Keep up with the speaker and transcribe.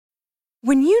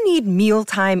When you need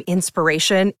mealtime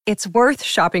inspiration, it's worth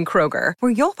shopping Kroger,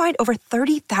 where you'll find over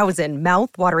 30,000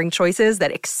 mouth-watering choices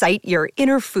that excite your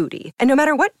inner foodie. And no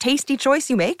matter what tasty choice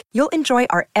you make, you'll enjoy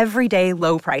our everyday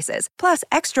low prices, plus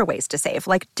extra ways to save,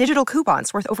 like digital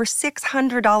coupons worth over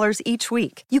 $600 each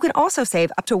week. You can also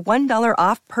save up to $1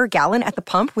 off per gallon at the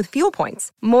pump with fuel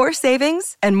points. More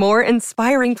savings and more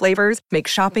inspiring flavors make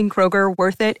shopping Kroger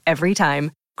worth it every time.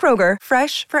 Kroger,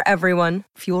 fresh for everyone.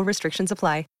 Fuel restrictions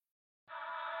apply.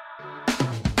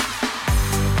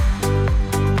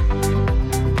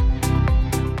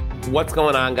 What's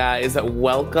going on, guys?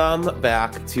 Welcome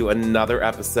back to another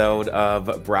episode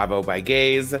of Bravo by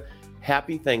Gays.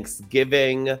 Happy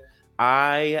Thanksgiving.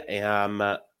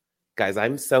 I'm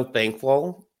so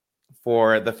thankful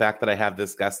for the fact that I have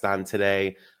this guest on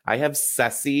today. I have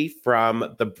Ceci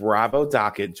from the Bravo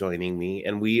docket joining me,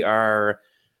 and we're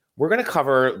going to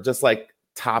cover just like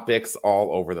topics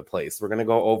all over the place. We're going to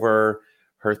go over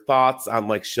her thoughts on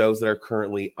like shows that are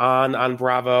currently on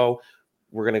Bravo.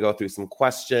 We're going to go through some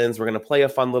questions. We're going to play a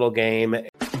fun little game.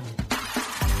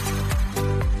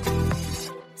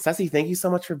 Ceci, thank you so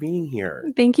much for being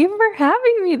here. Thank you for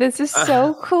having me. This is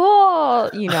so cool.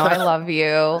 You know, I love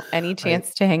you. Any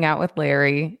chance to hang out with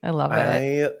Larry. I love it.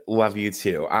 I love you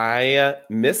too. I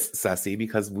miss Ceci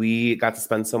because we got to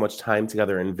spend so much time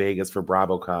together in Vegas for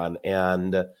BravoCon,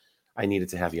 and I needed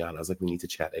to have you on. I was like, we need to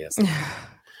chat ASAP.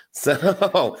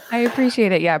 So I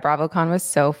appreciate it. Yeah, BravoCon was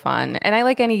so fun. And I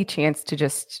like any chance to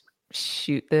just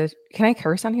shoot the... Can I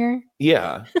curse on here?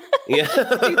 Yeah. Yeah.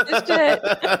 Shoot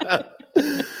the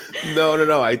shit.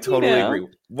 No. I totally agree.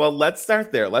 Well, let's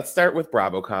start there. Let's start with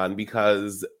BravoCon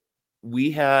because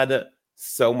we had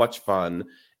so much fun.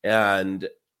 And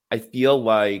I feel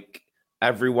like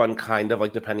everyone kind of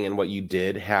like, depending on what you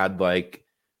did, had like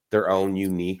their own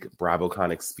unique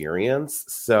BravoCon experience.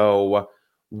 So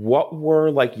what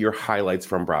were like your highlights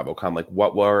from BravoCon? Like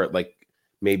what were like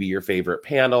maybe your favorite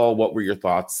panel? What were your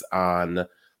thoughts on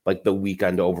like the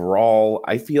weekend overall?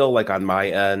 I feel like on my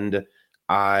end,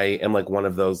 I am like one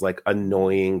of those like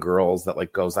annoying girls that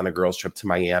like goes on a girls trip to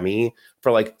Miami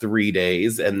for like 3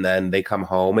 days and then they come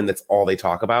home and that's all they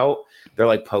talk about. They're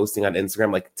like posting on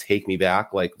Instagram, like, take me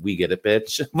back. Like, we get it,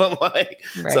 bitch. But like,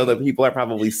 right. So the people are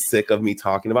probably sick of me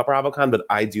talking about BravoCon, but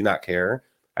I do not care.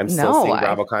 I'm still seeing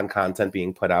BravoCon content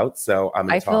being put out, so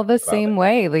I feel the same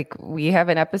way. Like, we have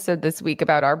an episode this week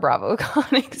about our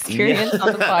BravoCon experience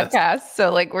on the podcast,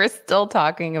 so like we're still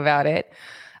talking about it.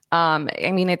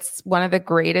 I mean, it's one of the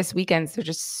greatest weekends. There's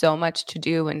just so much to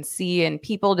do and see, and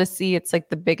people to see. It's like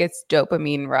the biggest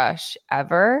dopamine rush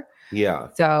ever. Yeah.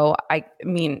 So I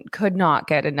mean, could not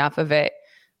get enough of it.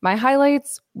 My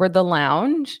highlights were the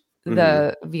lounge.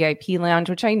 The VIP lounge,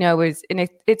 which I know it's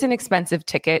an expensive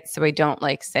ticket, so I don't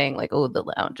like saying like, oh, the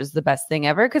lounge is the best thing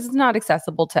ever, because it's not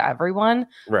accessible to everyone.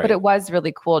 Right. But it was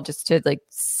really cool just to like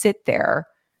sit there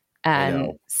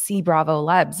and see Bravo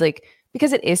Lebs, like,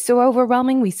 because it is so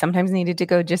overwhelming. We sometimes needed to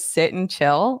go just sit and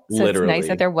chill. So It's nice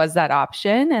that there was that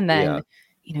option, and then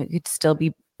you know, you'd still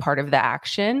be part of the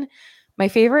action. My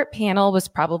favorite panel was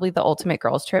probably the Ultimate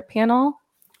Girls Trip panel.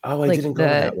 Oh, I didn't go to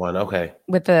that one. Okay,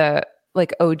 with the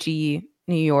like OG New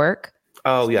York.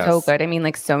 Oh, yes. So good. I mean,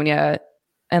 like Sonia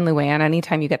and Luann,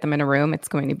 anytime you get them in a room, it's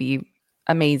going to be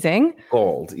amazing.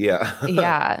 Gold. Yeah.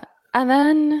 Yeah. And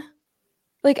then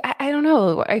like, I don't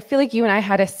know. I feel like you and I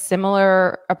had a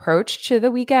similar approach to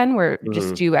the weekend where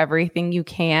just do everything you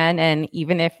can. And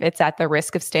even if it's at the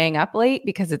risk of staying up late,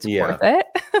 because it's worth it.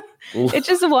 It's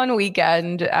just one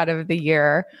weekend out of the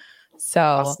year. So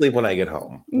I'll sleep when I get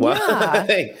home.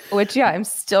 Yeah. Which, I'm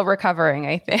still recovering,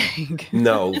 I think.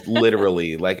 No,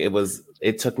 literally. Like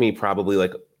it took me probably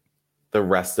like the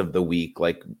rest of the week,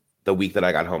 like the week that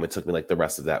I got home, it took me like the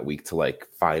rest of that week to like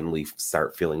finally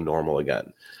start feeling normal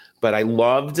again. But I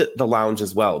loved the lounge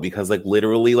as well, because like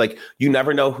literally like you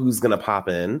never know who's going to pop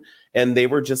in. And they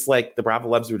were just like, the Bravo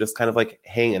Lebs were just kind of like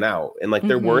hanging out. And like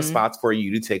there were spots for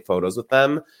you to take photos with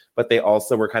them, but they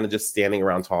also were kind of just standing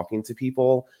around talking to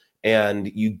people.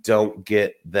 And you don't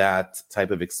get that type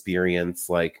of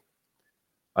experience, like,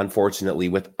 unfortunately,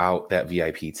 without that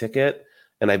VIP ticket.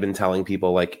 And I've been telling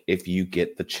people, like, if you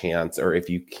get the chance or if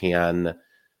you can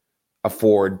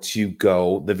afford to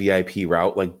go the VIP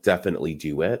route, like, definitely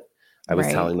do it. I was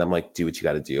telling them, like, do what you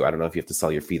got to do. I don't know if you have to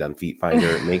sell your feet on Feet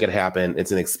Finder, make it happen.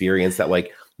 It's an experience that,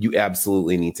 like, you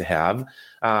absolutely need to have.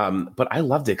 But I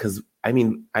loved it because, I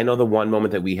mean, I know the one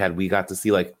moment that we got to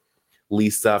see, like,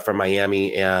 Lisa from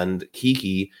Miami and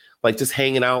Kiki, like just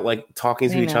hanging out, like talking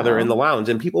to each other in the lounge,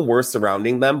 and people were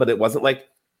surrounding them, but it wasn't like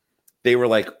they were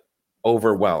like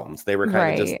overwhelmed. They were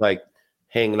kind of just like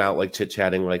hanging out, like chit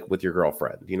chatting, like with your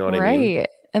girlfriend. You know what I mean?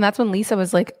 And that's when Lisa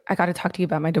was like, I got to talk to you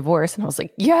about my divorce. And I was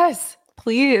like, yes,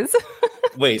 please.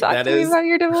 Wait, talk that to me is about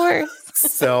your divorce.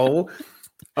 so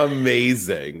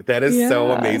amazing. That is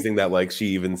so amazing that like she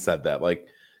even said that. Like,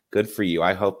 good for you.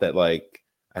 I hope that like,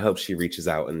 I hope she reaches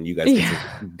out and you guys get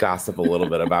to gossip a little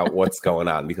bit about what's going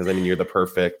on, because I mean, you're the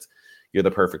perfect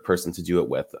person to do it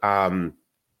with.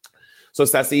 So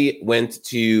Ceci went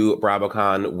to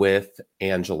BravoCon with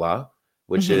Angela,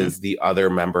 which is the other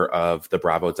member of the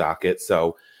Bravo docket.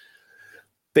 So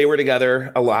they were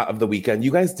together a lot of the weekend.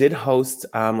 You guys did host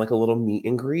like a little meet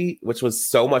and greet, which was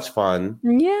so much fun.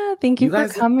 Yeah, thank you for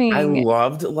coming. I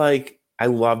loved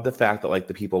the fact that like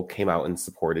the people came out and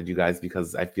supported you guys,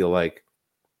 because I feel like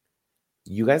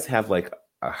you guys have like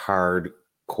a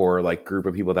hardcore like group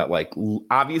of people that like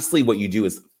obviously what you do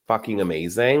is fucking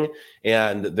amazing,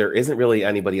 and there isn't really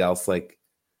anybody else like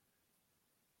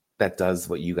that does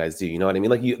what you guys do. You know what I mean?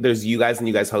 Like there's you guys, and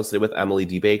you guys hosted with Emily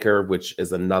D. Baker, which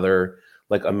is another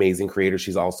like amazing creator.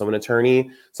 She's also an attorney.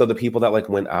 So the people that like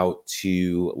went out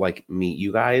to like meet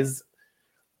you guys,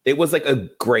 it was like a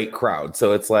great crowd.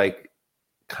 So it's like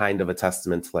kind of a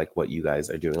testament to like what you guys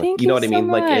are doing. Like, you know what I mean?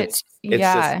 Much. Like it's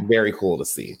just very cool to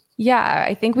see. Yeah,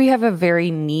 I think we have a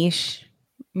very niche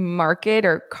market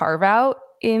or carve out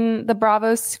in the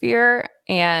Bravo sphere,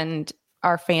 and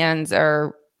our fans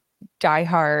are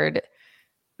diehard.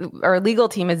 Our legal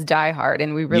team is diehard,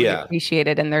 and we really appreciate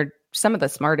it. And they're some of the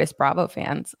smartest Bravo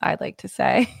fans, I'd like to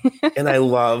say. And I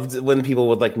loved when people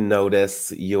would like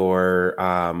notice your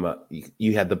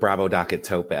you had the Bravo docket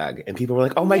tote bag, and people were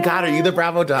like, "Oh my God, are you the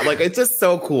Bravo docket?" Like, it's just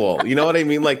so cool. You know what I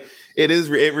mean? Like it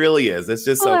really is. It's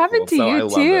just so happened cool. to you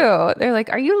too. They're like,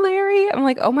 "Are you Larry?" I'm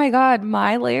like, "Oh my God,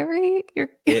 my Larry."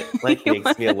 It like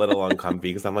makes me a little uncomfy,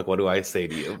 because I'm like, what do I say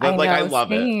to you? But I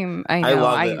love it. I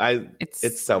love it.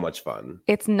 It's so much fun.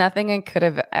 It's nothing I could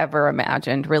have ever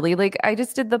imagined, really. Like, I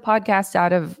just did the podcast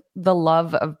out of the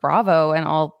love of Bravo and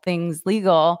all things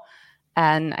legal.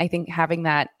 And I think having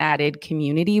that added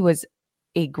community was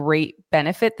a great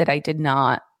benefit that I did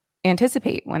not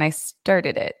anticipate when I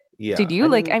started it. Yeah. Did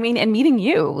you? And meeting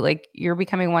you, like, you're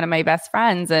becoming one of my best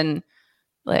friends, and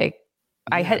like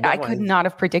I could not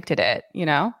have predicted it, you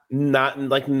know? Not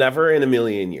like never in a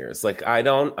million years. Like I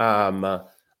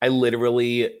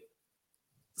literally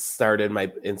started my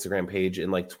Instagram page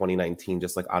in like 2019,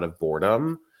 just like out of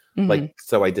boredom. Like,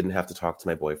 so I didn't have to talk to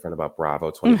my boyfriend about Bravo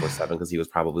 24/7, because he was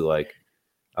probably like,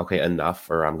 okay,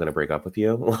 enough, or I'm going to break up with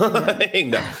you.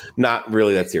 No, not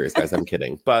really that serious, guys. I'm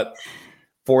kidding. But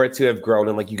for it to have grown,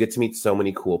 and like you get to meet so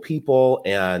many cool people,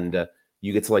 and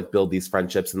you get to like build these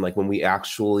friendships. And like when we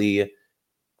actually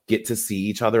get to see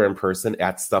each other in person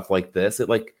at stuff like this, it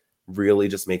like really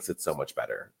just makes it so much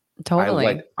better.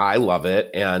 Totally. I love it.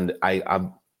 And I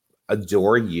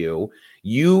adore you.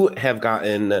 You have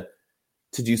gotten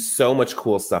to do so much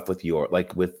cool stuff with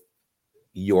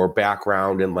your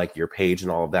background and like your page and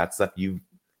all of that stuff.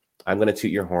 I'm going to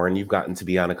toot your horn. You've gotten to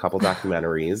be on a couple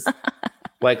documentaries.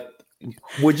 Like,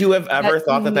 would you have ever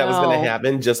thought that was going to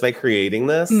happen just by creating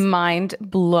this? Mind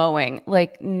blowing.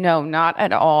 Like, no, not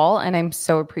at all. And I'm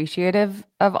so appreciative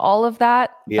of all of that,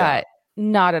 but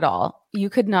not at all. You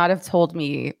could not have told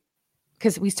me,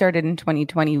 because we started in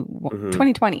 2020.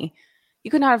 You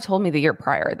could not have told me the year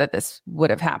prior that this would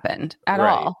have happened at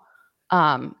all.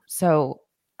 So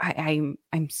I'm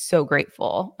so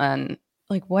grateful, and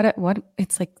like what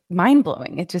it's like mind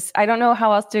blowing. It just, I don't know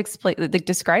how else to explain, like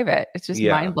describe it. It's just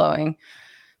mind blowing.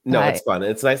 No, it's fun.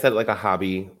 It's nice that like a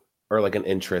hobby or like an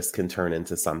interest can turn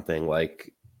into something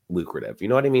like lucrative. You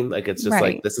know what I mean? Like it's just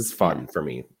like, this is fun for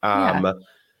me.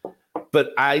 But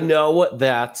I know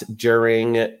that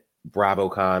during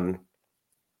BravoCon,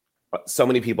 so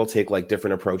many people take like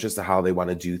different approaches to how they want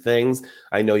to do things.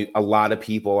 I know a lot of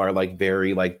people are like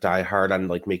very like diehard on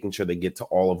like making sure they get to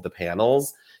all of the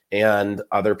panels, and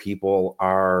other people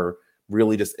are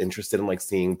really just interested in like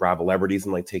seeing Bravo celebrities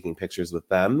and like taking pictures with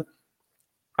them.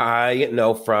 I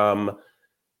know from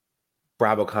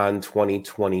BravoCon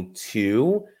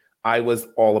 2022, I was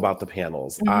all about the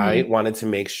panels. I wanted to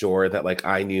make sure that like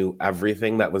I knew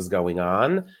everything that was going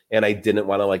on, and I didn't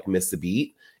want to like miss a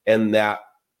beat. And that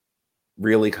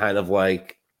really kind of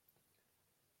like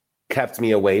kept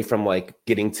me away from like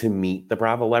getting to meet the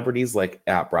Bravo celebrities like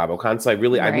at BravoCon. So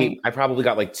I probably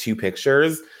got like 2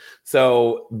 pictures.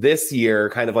 So this year,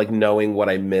 kind of like knowing what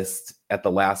I missed at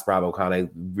the last BravoCon, I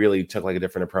really took like a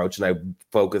different approach, and I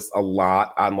focused a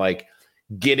lot on like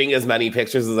getting as many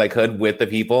pictures as I could with the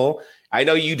people. I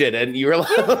know you didn't. You were like,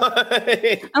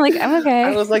 I'm like, I'm okay.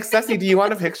 I was like, Ceci, do you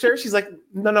want a picture? She's like,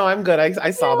 no, I'm good.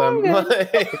 I saw them.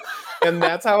 And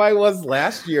that's how I was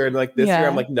last year. And like this year,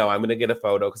 I'm like, no, I'm going to get a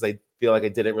photo, because I feel like I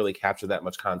didn't really capture that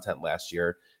much content last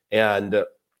year. And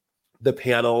the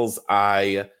panels,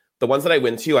 the ones that I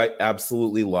went to, I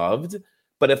absolutely loved.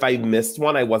 But if I missed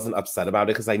one, I wasn't upset about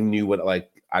it because I knew what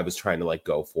like I was trying to like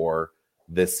go for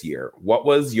this year. What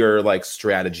was your like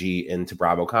strategy into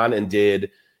BravoCon, and did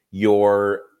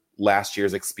your last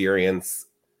year's experience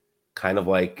kind of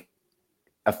like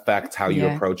affect how you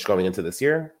approach going into this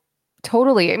year?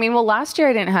 Totally. I mean, well, last year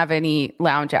I didn't have any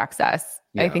lounge access.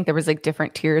 Yeah. I think there was like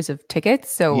different tiers of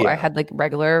tickets. So I had like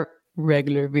regular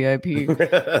VIP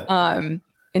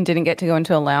and didn't get to go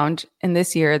into a lounge. And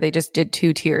this year they just did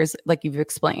 2 tiers like you've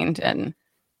explained, and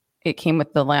it came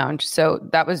with the lounge. So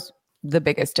that was the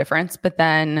biggest difference. But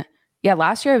then, yeah,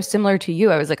 last year I was similar to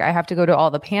you. I was like, I have to go to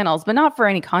all the panels, but not for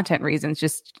any content reasons,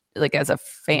 just like as a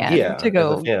fan to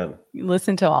go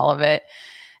listen to all of it.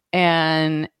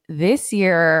 And this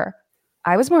year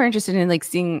I was more interested in like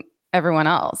seeing everyone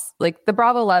else, like the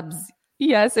Bravo Labs.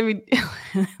 Yes. I mean,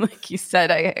 like you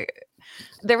said,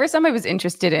 there were some I was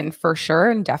interested in for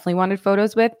sure and definitely wanted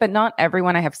photos with, but not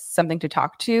everyone I have something to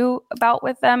talk to about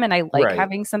with them. And I like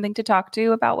having something to talk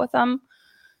to about with them.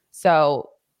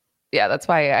 So yeah, that's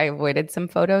why I avoided some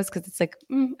photos, because it's like,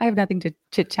 I have nothing to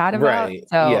chit chat about. Right.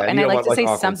 So, and I like to say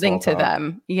something to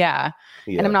them. Yeah.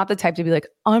 And I'm not the type to be like,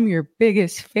 I'm your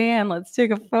biggest fan, let's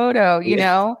take a photo, you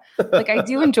know? Like I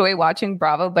do enjoy watching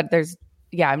Bravo, but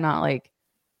I'm not like,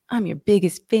 I'm your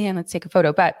biggest fan, let's take a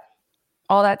photo. But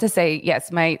all that to say, yes,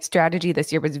 my strategy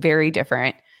this year was very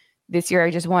different. This year,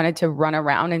 I just wanted to run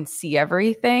around and see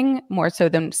everything more so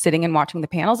than sitting and watching the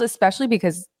panels, especially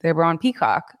because they were on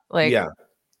Peacock. Like,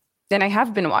 then I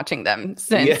have been watching them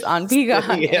since on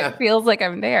Peacock. It feels like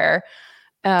I'm there.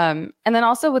 And then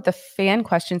also with the fan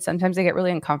questions, sometimes I get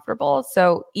really uncomfortable.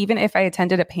 So even if I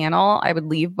attended a panel, I would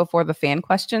leave before the fan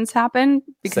questions happen,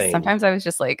 because sometimes I was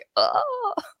just like,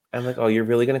 oh. I'm like, oh, you're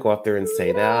really going to go up there and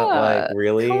say that? Like,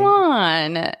 really? Come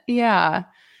on. Yeah.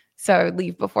 So I would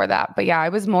leave before that. But yeah, I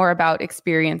was more about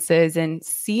experiences and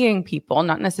seeing people,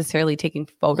 not necessarily taking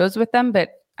photos with them, but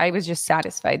I was just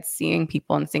satisfied seeing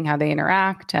people and seeing how they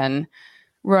interact and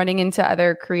running into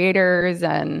other creators.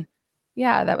 And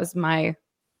yeah, that was my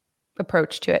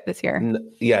approach to it this year.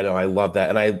 Yeah, no, I love that.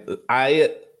 And I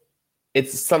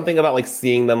it's something about like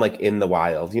seeing them like in the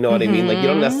wild. You know what I mean? Like you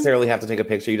don't necessarily have to take a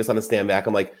picture. You just want to stand back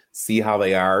and like see how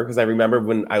they are. Because I remember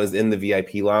when I was in the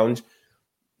VIP lounge,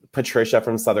 Patricia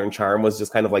from Southern Charm was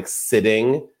just kind of like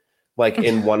sitting like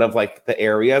in one of like the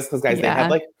areas. Because guys, they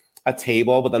had like a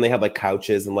table, but then they had like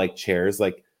couches and like chairs,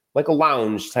 like a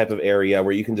lounge type of area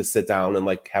where you can just sit down and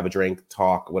like have a drink,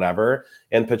 talk, whatever.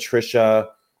 And Patricia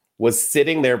was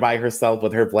sitting there by herself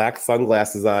with her black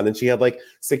sunglasses on, and she had like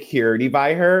security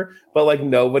by her, but like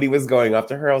nobody was going up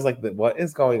to her. I was like, what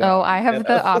is going on? Oh, I have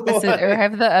the opposite, or I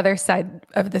have the other side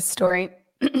of this story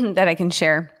that I can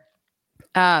share.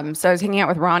 So I was hanging out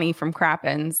with Ronnie from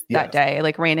Crappens that day. I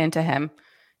like ran into him,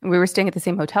 and we were staying at the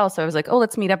same hotel. So I was like, oh,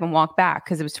 let's meet up and walk back,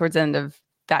 because it was towards the end of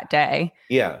that day.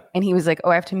 Yeah. And he was like,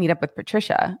 oh, I have to meet up with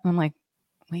Patricia. And I'm like,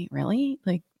 wait, really?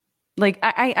 Like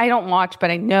I don't watch, but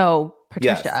I know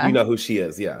Patricia. Yes, you know who she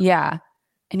is. Yeah. Yeah.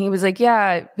 And he was like,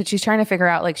 yeah, but she's trying to figure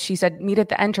out, like, she said, meet at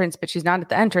the entrance, but she's not at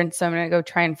the entrance. So I'm going to go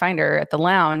try and find her at the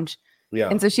lounge. Yeah.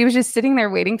 And so she was just sitting there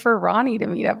waiting for Ronnie to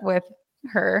meet up with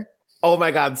her. Oh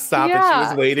my God, stop it. She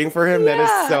was waiting for him. That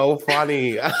is so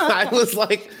funny. I was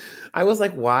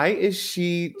like, why is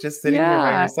she just sitting here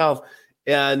by herself?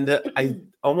 And I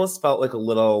almost felt like a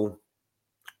little,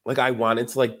 like I wanted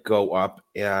to like go up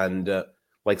and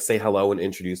like say hello and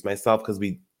introduce myself, because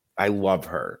I love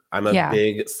her. I'm a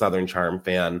big Southern Charm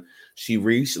fan. She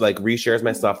reshares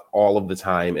my stuff all of the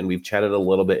time, and we've chatted a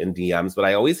little bit in DMs, but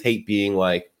I always hate being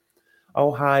like,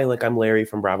 oh, hi, like I'm Larry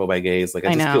from Bravo by Gays. Like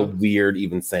I just feel weird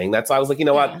even saying that. So I was like, you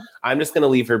know what? I'm just going to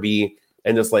leave her be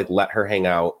and just like let her hang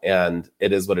out. And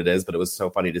it is what it is. But it was so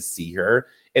funny to see her.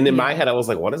 And in my head, I was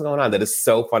like, what is going on? That is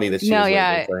so funny that she was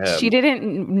waiting for him. She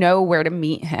didn't know where to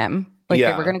meet him. Like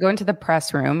they were going to go into the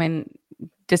press room and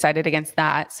decided against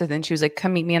that. So then she was like,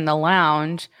 come meet me in the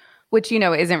lounge, which, you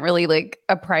know, isn't really like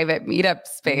a private meetup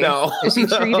space. No. She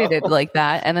treated it like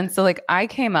that. And then so like I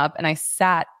came up and I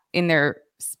sat in their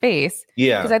space.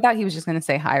 Yeah. Because I thought he was just going to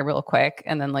say hi real quick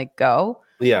and then like go.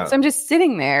 Yeah. So I'm just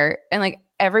sitting there and like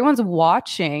everyone's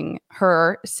watching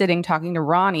her sitting talking to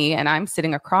Ronnie, and I'm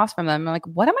sitting across from them. I'm like,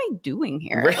 what am I doing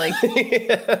here? Like,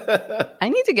 I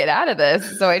need to get out of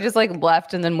this. So I just like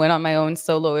left and then went on my own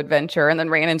solo adventure and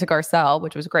then ran into Garcelle,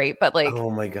 which was great. But like,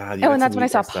 oh my God. Oh, and that's when I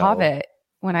saw Pavitt.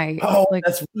 When I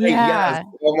that's right. Yes.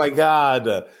 Oh my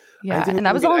God. Yeah. And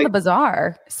that was all in the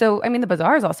bazaar. So, I mean, the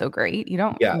bazaar is also great. You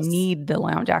don't need the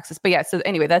lounge access. But yeah, so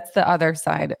anyway, that's the other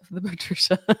side of the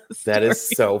Patricia story. That is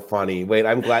so funny. Wait,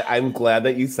 I'm glad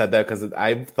that you said that because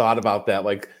I've thought about that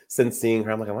like since seeing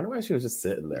her. I'm like, I wonder why she was just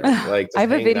sitting there. Like, I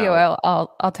have a video.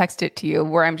 I'll text it to you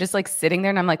where I'm just like sitting there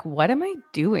and I'm like, what am I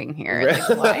doing here?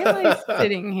 Like, why am I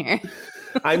sitting here?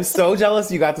 I'm so jealous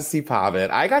you got to see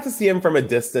Pavitt. I got to see him from a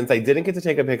distance. I didn't get to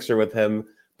take a picture with him,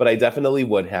 but I definitely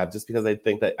would have, just because I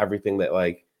think that everything that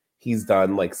like he's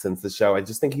done like since the show, I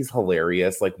just think he's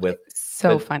hilarious. Like with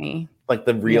funny. Like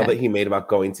the reel that he made about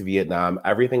going to Vietnam,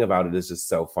 everything about it is just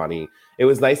so funny. It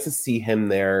was nice to see him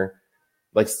there,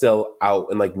 like still out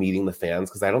and like meeting the fans,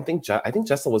 because I think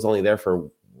Jessel was only there for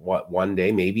one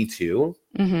day, maybe two.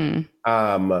 Mm-hmm.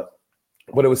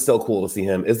 But it was still cool to see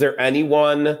him. Is there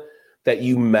anyone that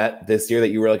you met this year that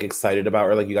you were like excited about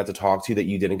or like you got to talk to that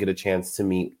you didn't get a chance to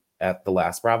meet at the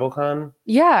last BravoCon?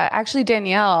 Yeah, actually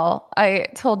Danielle, I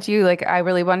told you like I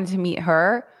really wanted to meet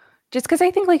her just because I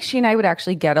think like she and I would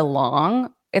actually get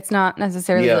along. It's not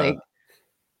necessarily like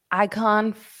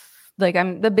icon, like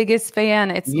I'm the biggest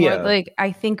fan. It's more like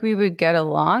I think we would get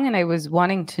along and I was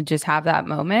wanting to just have that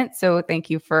moment. So thank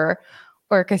you for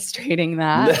orchestrating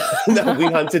that. No, we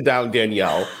hunted down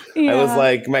Danielle. I was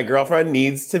like, my girlfriend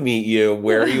needs to meet you.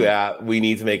 Where are you at? We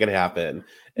need to make it happen.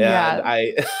 And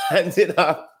I ended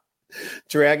up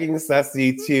dragging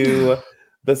Ceci to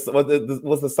the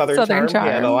Southern Charm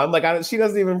panel. I'm like, she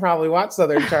doesn't even probably watch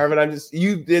Southern Charm. And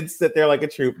you did sit there like a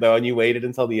troop though, and you waited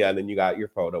until the end and you got your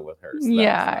photo with her. So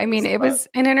I mean, it was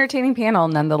an entertaining panel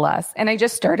nonetheless. And I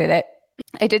just started it.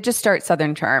 I did just start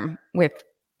Southern Charm with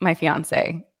my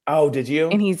fiance. Oh, did you?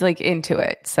 And he's like into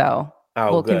it. So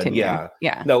we'll continue.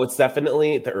 Yeah. No, it's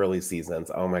definitely the early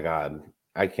seasons. Oh my God.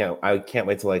 I can't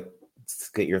wait to like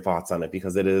get your thoughts on it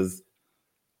because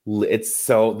it's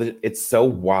so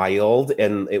wild.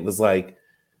 And it was like,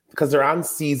 because they're on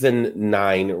season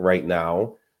 9 right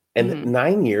now, and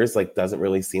 9 years like doesn't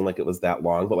really seem like it was that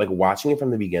long, but like watching it from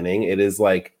the beginning, it is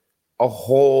like a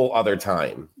whole other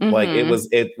time. Like it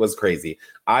was crazy.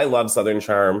 I love Southern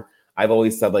Charm. I've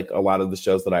always said like a lot of the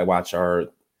shows that I watch are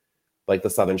like the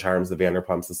Southern Charms, the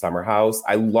Vanderpumps, the Summer House.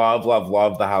 I love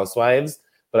the Housewives,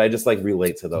 but I just like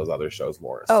relate to those other shows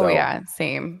more. Oh yeah,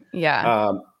 same.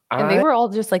 Yeah. And they were all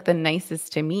just like the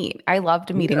nicest to meet. I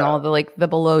loved meeting all the like the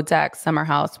Below Deck, Summer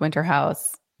House, Winter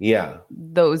House. Yeah.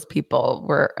 Those people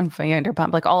were in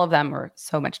Vanderpump. Like all of them were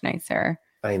so much nicer.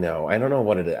 I know. I don't know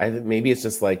what it is. Maybe it's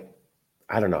just like,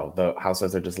 I don't know. The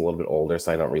Housewives are just a little bit older,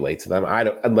 so I don't relate to them.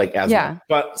 I'm like much,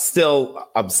 but still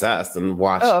obsessed and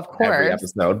watch every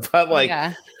episode. But like,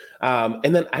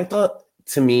 and then I thought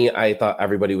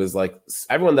everybody was like,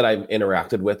 everyone that I've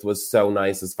interacted with was so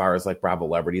nice as far as like Bravo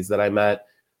celebrities that I met.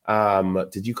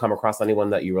 Did you come across anyone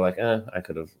that you were like, I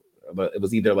could have, but it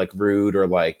was either like rude or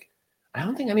like, I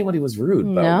don't think anybody was rude.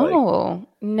 Though.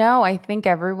 No, I think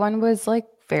everyone was like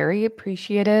very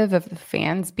appreciative of the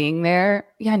fans being there.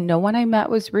 Yeah, no one I met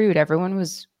was rude. Everyone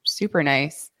was super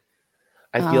nice.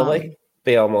 I feel like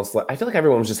I feel like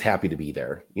everyone was just happy to be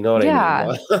there. You know what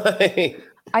I mean?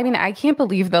 I mean, I can't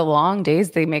believe the long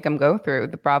days they make them go through,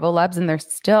 the Bravo Labs, and they're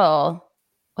still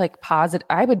like positive.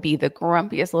 I would be the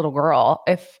grumpiest little girl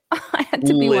if I had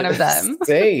to be one of them.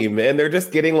 Same. And they're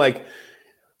just getting like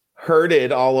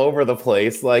herded all over the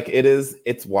place. Like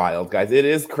it's wild, guys. It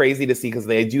is crazy to see because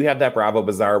they do have that Bravo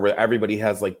Bazaar where everybody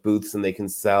has like booths and they can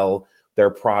sell their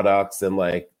products and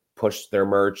like push their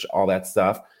merch, all that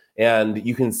stuff. And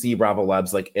you can see Bravo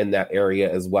Labs like in that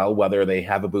area as well, whether they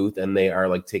have a booth and they are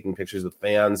like taking pictures with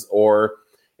fans or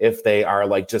if they are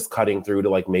like just cutting through to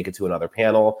like make it to another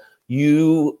panel.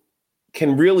 You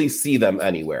can really see them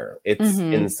anywhere. It's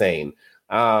insane.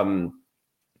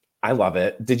 I love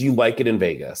it. Did you like it in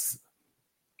Vegas?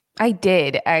 I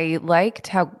did. I liked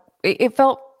how it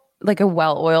felt like a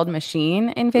well-oiled machine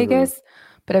in Vegas.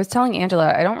 But I was telling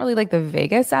Angela, I don't really like the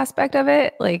Vegas aspect of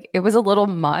it. Like it was a little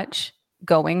much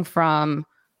going from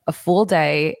a full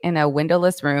day in a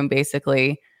windowless room,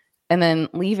 basically, and then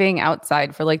leaving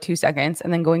outside for like 2 seconds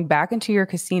and then going back into your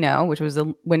casino, which was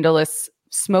a windowless,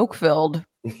 smoke-filled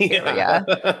area,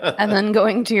 and then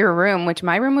going to your room, which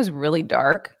my room was really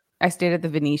dark. I stayed at the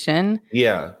Venetian.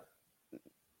 Yeah.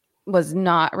 Was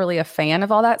not really a fan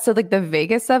of all that. So like the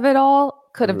Vegas of it all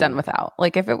could have done without.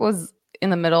 Like if it was in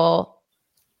the middle,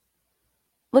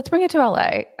 let's bring it to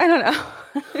LA. I don't know.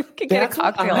 Could get a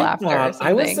cocktail after or something.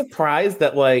 I was surprised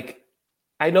that like,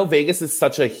 I know Vegas is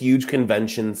such a huge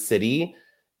convention city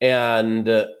and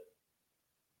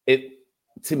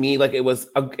to me, like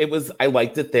I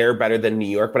liked it there better than New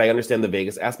York, but I understand the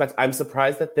Vegas aspect. I'm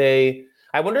surprised that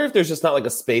I wonder if there's just not like a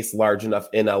space large enough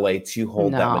in LA to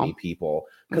hold that many people.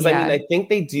 Because I mean, I think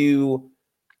they do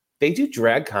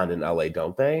DragCon in LA,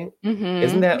 don't they?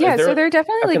 Isn't that so they're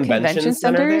definitely like convention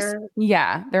centers. There?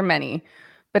 Yeah, there are many.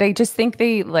 But I just think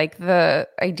they like the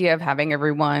idea of having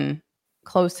everyone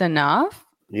close enough.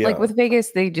 Yeah. Like with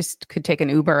Vegas, they just could take an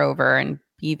Uber over and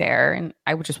be there. And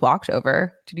I would just walked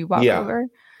over. Did you walk over?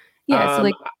 Yeah. So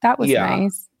like that was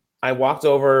nice. I walked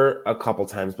over a couple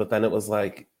times, but then it was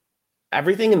like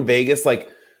everything in Vegas like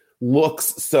looks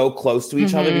so close to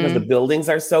each other because the buildings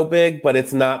are so big, but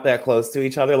it's not that close to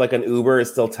each other. Like an Uber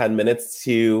is still 10 minutes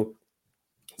to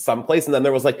someplace. And then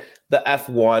there was like the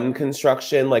F1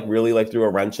 construction, like really like threw a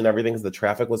wrench and everything because the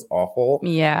traffic was awful.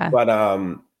 Yeah. But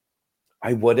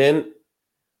I wouldn't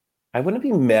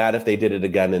be mad if they did it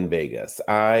again in Vegas.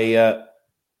 I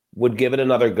would give it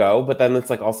another go, but then it's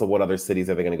like also what other cities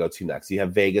are they going to go to next? You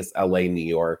have Vegas, LA, New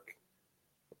York.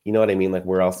 You know what I mean? Like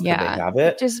where else could they have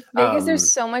it? Just Vegas,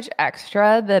 there's so much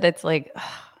extra that it's like,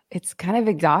 it's kind of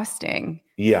exhausting.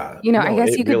 Yeah. You know, I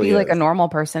guess you could really be like a normal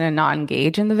person and not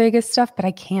engage in the Vegas stuff, but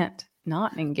I can't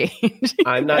not engage.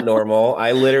 I'm not normal.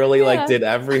 I literally like did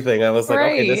everything. I was like,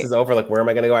 okay, this is over. Like, where am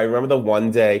I going to go? I remember the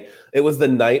one day, it was the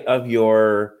night of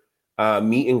your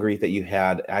meet and greet that you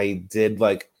had. I did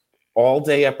like all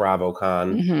day at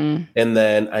BravoCon. And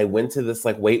then I went to this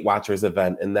like Weight Watchers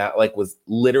event. And that like was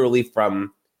literally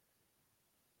from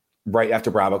right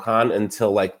after BravoCon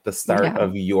until like the start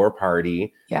of your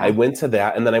party. Yeah. I went to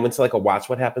that. And then I went to like a Watch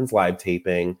What Happens live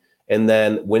taping. And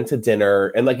then went to dinner.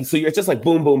 And like, so you're just like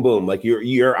boom, boom, boom. Like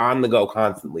you're on the go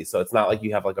constantly. So it's not like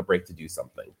you have like a break to do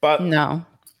something. But no.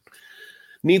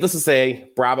 Needless to say,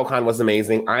 BravoCon was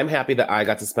amazing. I'm happy that I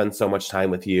got to spend so much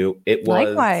time with you. It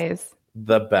was likewise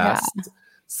the best. Yeah.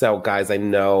 So guys, I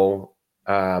know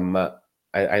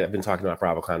I've been talking about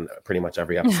BravoCon pretty much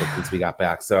every episode since we got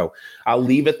back. So I'll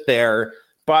leave it there.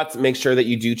 But make sure that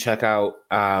you do check out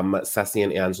Ceci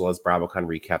and Angela's BravoCon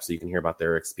recap so you can hear about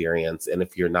their experience. And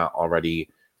if you're not already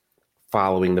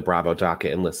following the Bravo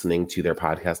docket and listening to their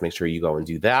podcast, make sure you go and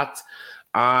do that.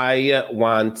 I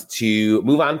want to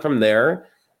move on from there.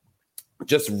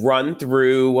 Just run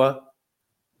through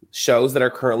shows that are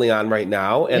currently on right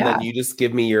now. And then you just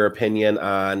give me your opinion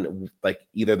on like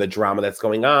either the drama that's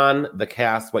going on, the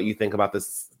cast, what you think about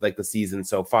this, like the season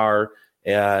so far.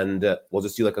 And we'll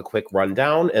just do like a quick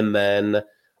rundown. And then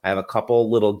I have a couple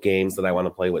little games that I want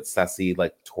to play with Ceci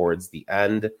like towards the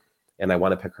end. And I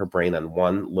want to pick her brain on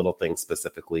one little thing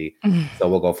specifically. So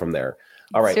we'll go from there.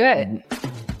 All right. Let's do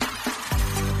it.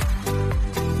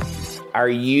 Are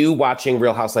you watching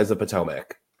Real Housewives of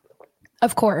Potomac?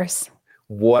 Of course.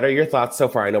 What are your thoughts so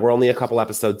far? I know we're only a couple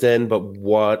episodes in, but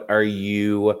what are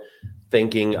you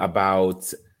thinking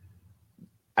about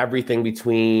everything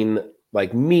between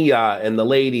like Mia and the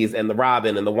ladies and the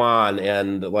Robin and the Juan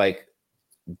and like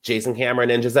Jason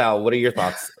Cameron and Giselle? What are your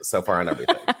thoughts so far on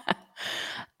everything?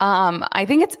 I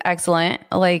think it's excellent.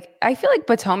 Like, I feel like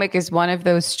Potomac is one of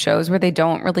those shows where they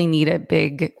don't really need a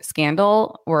big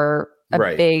scandal or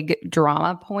a big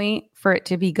drama point for it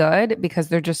to be good because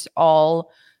they're just all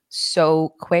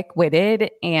so quick-witted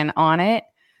and on it.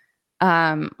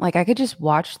 Like, I could just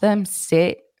watch them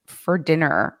sit for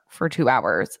dinner for 2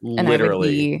 hours and I would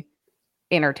be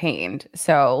entertained.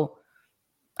 So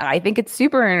I think it's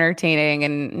super entertaining.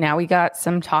 And now we got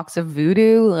some talks of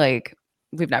voodoo. Like,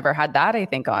 we've never had that, I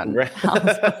think, on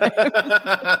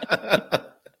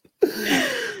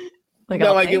Like,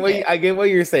 no, I get what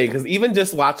you're saying. Because even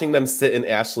just watching them sit in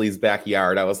Ashley's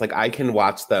backyard, I was like, I can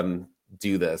watch them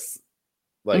do this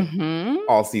like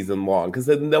all season long. Because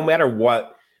no matter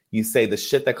what you say, the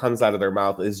shit that comes out of their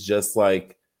mouth is just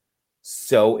like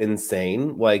so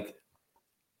insane. Like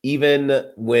even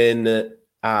when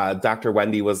Dr.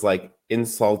 Wendy was like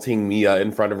insulting Mia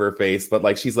in front of her face, but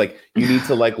like she's like, you need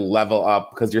to like level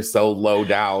up because you're so low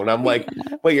down. I'm like,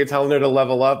 wait, you're telling her to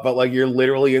level up, but like you're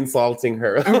literally insulting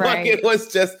her. Like it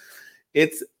was just,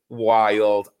 it's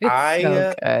wild. It's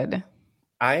so good.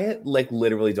 I like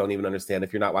literally don't even understand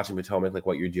if you're not watching Potomac, like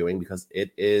what you're doing, because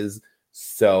it is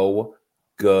so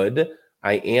good.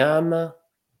 I am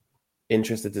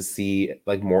interested to see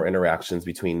like more interactions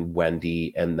between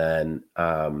Wendy and then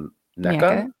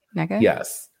Nneka.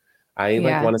 Yes. I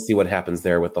want to see what happens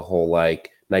there with the whole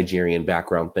like Nigerian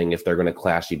background thing, if they're going to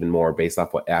clash even more based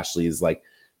off what Ashley's like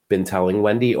been telling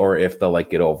Wendy, or if they'll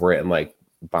like get over it and like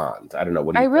bond. I don't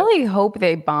know. I really hope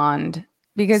they bond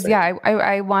because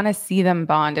I want to see them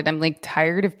bond, and I'm like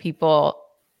tired of people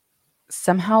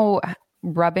somehow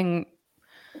rubbing.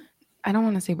 I don't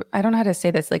know how to say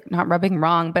this, like not rubbing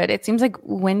wrong, but it seems like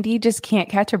Wendy just can't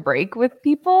catch a break with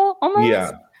people almost.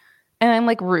 Yeah. And I'm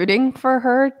like rooting for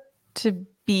her to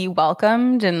be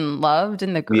welcomed and loved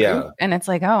in the group. Yeah. And it's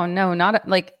like, oh no, not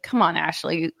like, come on,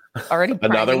 Ashley, already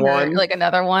Another priming her, one? like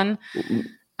another one.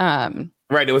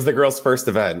 Right. It was the girl's first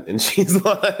event, and she's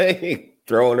like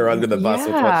throwing her under the bus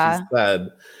with what she said.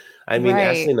 I mean, Right.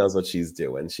 Ashley knows what she's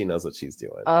doing. She knows what she's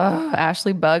doing. Oh,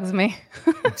 Ashley bugs me.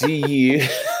 Do you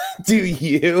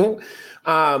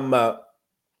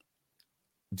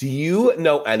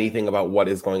know anything about what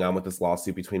is going on with this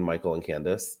lawsuit between Michael and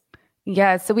Candace?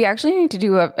 Yeah, so we actually need to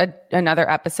do another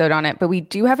episode on it, but we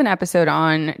do have an episode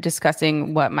on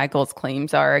discussing what Michael's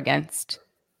claims are against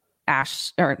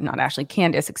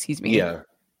Candace, excuse me. Yeah.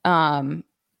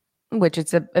 Which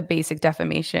is a basic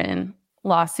defamation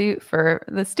lawsuit for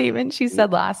the statement she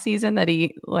said last season that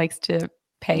he likes to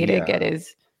pay to get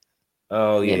his.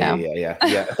 Oh, yeah.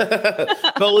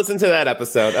 Go listen to that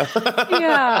episode.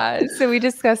 Yeah. So we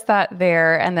discussed that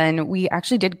there. And then we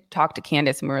actually did talk to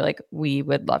Candace and we were like, we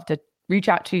would love to reach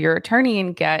out to your attorney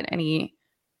and get any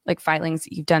like filings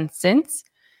that you've done since.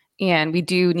 And we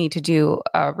do need to do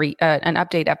an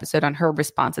update episode on her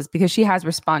responses because she has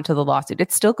responded to the lawsuit.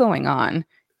 It's still going on.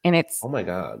 And it's oh my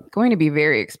God, going to be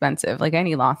very expensive. Like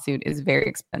any lawsuit is very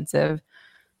expensive.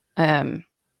 Yeah,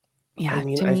 I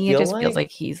mean, to me, it just feels like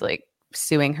he's like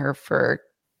suing her for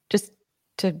just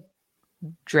to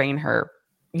drain her.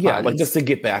 Yeah, like just to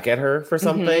get back at her for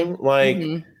something. Like,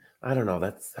 I don't know.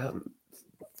 That's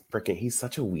freaking. He's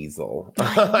such a weasel.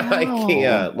 I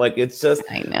can't. Like, it's just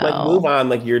like move on.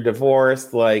 Like you're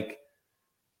divorced. Like.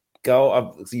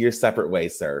 Go your separate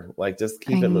ways, sir. Like, just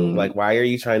keep it moving. Like, why are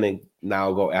you trying to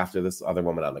now go after this other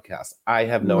woman on the cast? I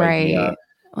have no idea.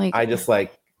 Like, I was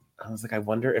like, I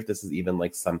wonder if this is even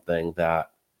like something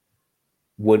that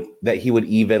he would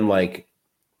even like.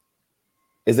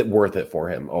 Is it worth it for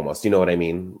him? Almost, you know what I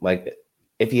mean? Like,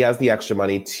 if he has the extra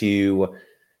money to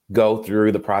go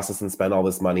through the process and spend all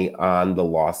this money on the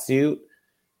lawsuit.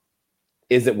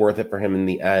 Is it worth it for him in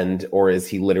the end, or is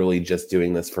he literally just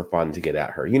doing this for fun to get at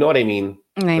her? You know what I mean?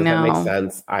 Does that make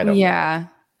sense? I don't know.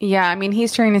 Yeah. I mean,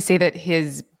 he's trying to say that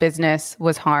his business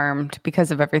was harmed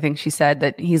because of everything she said,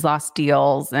 that he's lost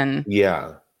deals and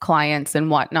clients and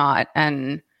whatnot.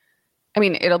 And I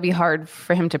mean, it'll be hard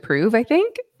for him to prove, I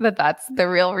think, that that's the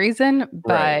real reason.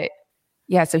 But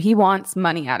so he wants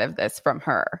money out of this from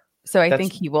her. So I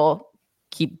think he will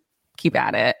keep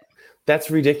at it.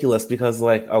 That's ridiculous because,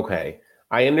 like, okay.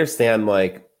 I understand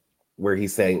like where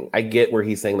he's saying, I get where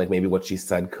he's saying like maybe what she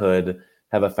said could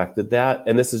have affected that.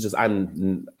 And this is just, I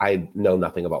know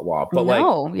nothing about law, but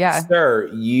sir,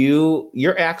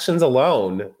 your actions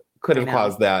alone could have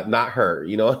caused that, not her,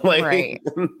 you know, like,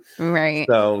 right.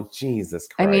 So Jesus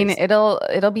Christ. I mean,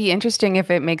 it'll be interesting if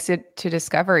it makes it to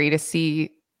Discovery to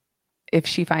see if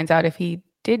she finds out if he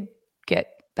did get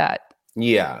that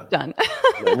done.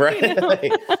 Right.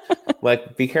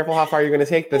 Like, be careful how far you're going to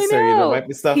take this, sir. There might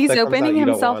be stuff he's opening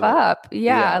himself up.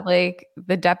 Yeah, like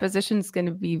the deposition is going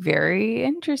to be very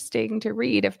interesting to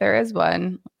read if there is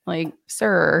one. Like,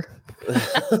 sir,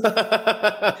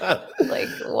 like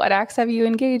what acts have you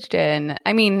engaged in?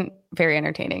 I mean, very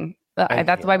entertaining.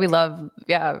 That's why we love,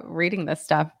 reading this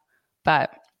stuff.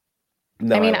 But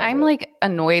I mean, I'm like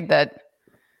annoyed that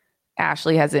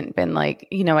Ashley hasn't been like,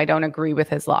 I don't agree with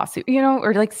his lawsuit,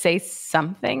 or like say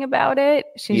something about it.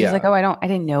 She's just like, I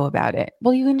didn't know about it.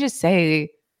 Well, you can just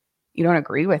say you don't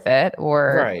agree with it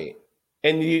or. Right.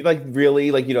 And you like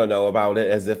really like, you don't know about it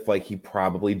as if like he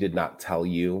probably did not tell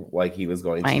you like he was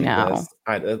going to do this.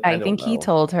 I think he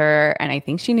told her, and I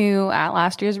think she knew at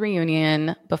last year's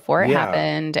reunion before it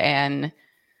happened. And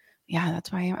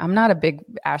that's why I'm not a big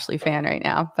Ashley fan right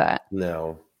now, but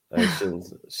no.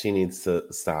 She needs to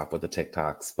stop with the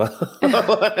TikToks, but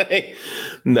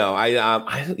no,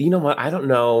 I you know what? I don't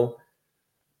know.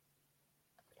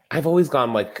 I've always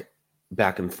gone like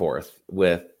back and forth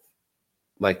with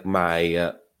like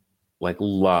my like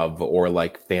love or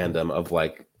like fandom of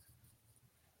like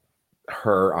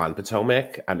her on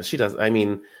Potomac. She does. I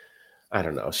mean, I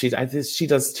don't know. She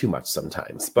does too much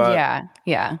sometimes, but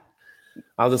yeah.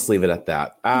 I'll just leave it at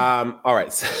that. All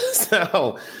right.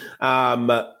 So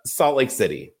Salt Lake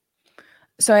City.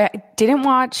 So I didn't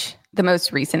watch the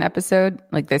most recent episode,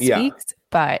 like this week's,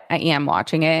 but I am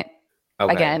watching it.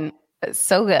 Okay. Again,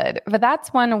 so good. But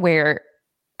that's one where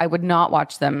I would not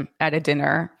watch them at a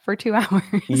dinner for 2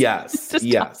 hours. Yes.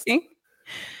 Talking.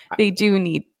 They do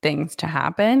need things to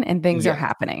happen, and things are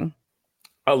happening.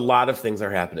 A lot of things are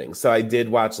happening. So I did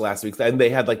watch last week's, and they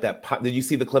had like that. Did you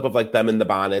see the clip of like them in the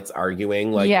bonnets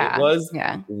arguing? Like it was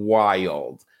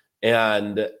wild.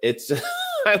 And it's just,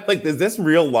 I'm like, is this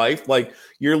real life? Like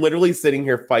you're literally sitting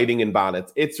here fighting in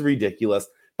bonnets. It's ridiculous.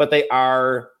 But they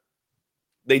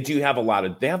do have a lot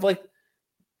of, they have like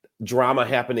drama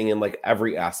happening in like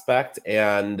every aspect.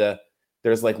 And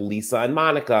there's like Lisa and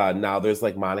Monica. Now there's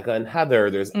like Monica and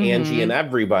Heather. There's Angie and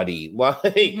everybody. Like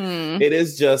it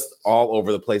is just all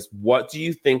over the place. What do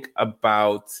you think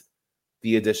about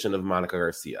the addition of Monica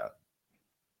Garcia?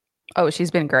 Oh,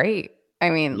 she's been great. I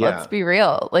mean, let's be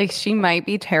real. Like she might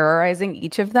be terrorizing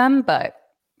each of them, but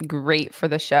great for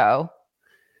the show.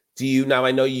 Now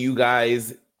I know you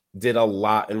guys did a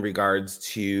lot in regards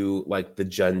to like the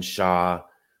Jen Shah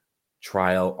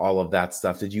trial, all of that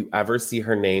stuff. Did you ever see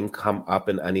her name come up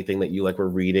in anything that you like were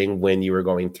reading when you were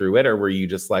going through it? Or were you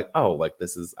just like, oh, like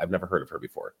I've never heard of her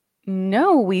before?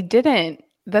 No, we didn't.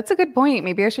 That's a good point.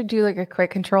 Maybe I should do like a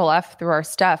quick Control F through our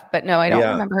stuff. But no, I don't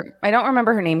remember. I don't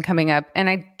remember her name coming up.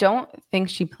 And I don't think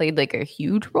she played like a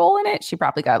huge role in it. She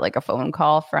probably got like a phone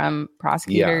call from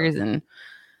prosecutors. And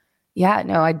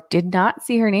no, I did not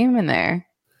see her name in there.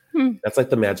 That's like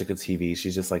the magic of TV.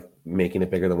 She's just like making it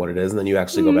bigger than what it is. And then you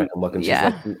actually go back and look and she's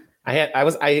like, I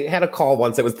had a call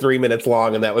once that was 3 minutes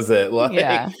long and that was it. Like,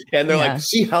 and they're like,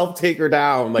 she helped take her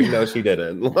down. Like, no, she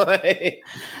didn't. Like,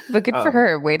 but good for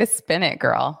her. Way to spin it,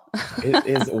 girl. It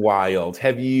is wild.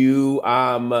 Have you,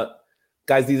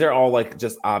 guys, these are all like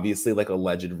just obviously like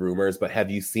alleged rumors, but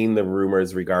have you seen the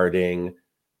rumors regarding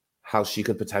how she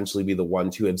could potentially be the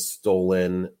one to have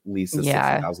stolen Lisa's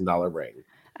 $60,000 ring?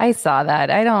 I saw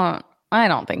that. I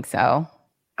don't think so.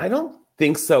 I don't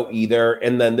think so either.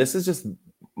 And then this is just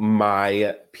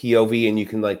my POV, and you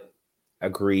can like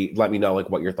agree, let me know like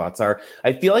what your thoughts are.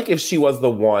 I feel like if she was the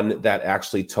one that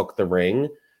actually took the ring,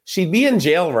 she'd be in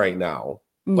jail right now.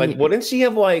 Like, wouldn't she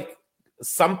have like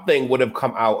something would have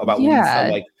come out about Lisa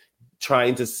like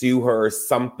trying to sue her or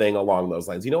something along those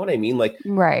lines? You know what I mean? Like,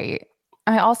 right.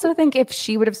 I also think if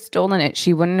she would have stolen it,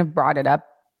 she wouldn't have brought it up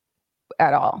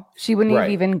at all. She wouldn't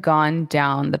have even gone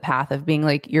down the path of being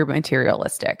like, you're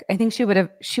materialistic. I think she would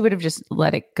have just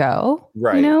let it go.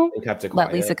 Right. You know, and kept it quiet.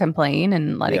 Let Lisa complain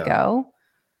and let it go.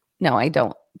 No, I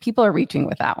don't. People are reaching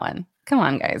with that one. Come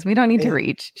on, guys. We don't need to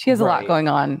reach. She has a lot going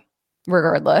on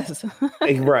regardless.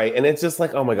 Right. And it's just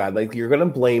like, oh my God, like you're going to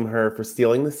blame her for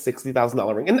stealing the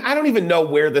 $60,000 ring. And I don't even know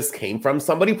where this came from.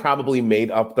 Somebody probably made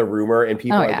up the rumor and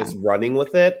people are just running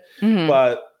with it.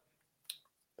 But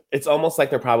it's almost like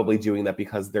they're probably doing that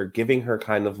because they're giving her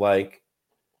kind of like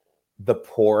the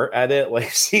poor edit. Like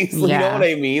she's, you know what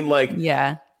I mean? Like,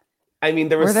 I mean,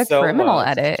 there was the so criminal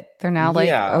much. Edit. They're now like,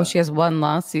 oh, she has one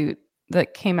lawsuit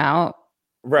that came out.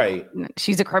 Right.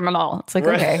 She's a criminal. It's like,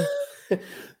 okay.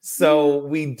 So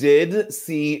we did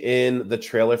see in the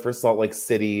trailer for Salt Lake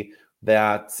City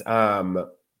that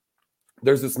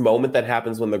there's this moment that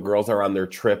happens when the girls are on their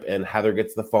trip and Heather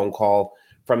gets the phone call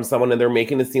from someone and they're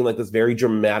making it seem like this very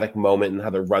dramatic moment and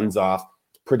Heather runs off.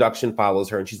 Production follows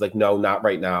her and she's like, no, not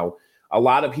right now. A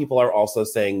lot of people are also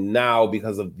saying now,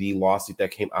 because of the lawsuit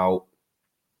that came out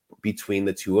between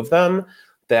the two of them,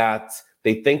 that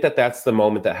they think that that's the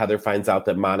moment that Heather finds out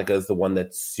that Monica is the one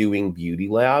that's suing Beauty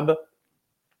Lab.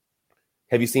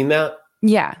 Have you seen that?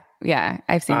 Yeah,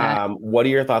 I've seen that. What are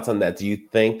your thoughts on that? Do you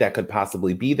think that could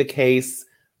possibly be the case?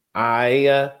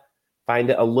 I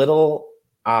find it a little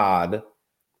odd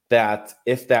that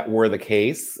if that were the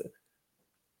case,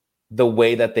 the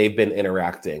way that they've been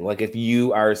interacting, like if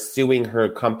you are suing her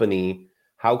company,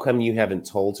 how come you haven't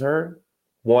told her?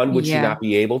 One, would she not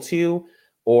be able to?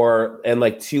 And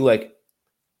like two, like,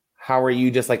 how are you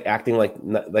just like acting like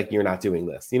you're not doing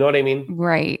this? You know what I mean?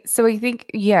 Right. So I think,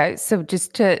 so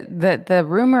just to the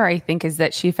rumor, I think, is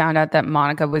that she found out that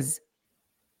Monica was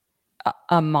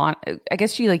I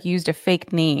guess she like used a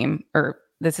fake name, or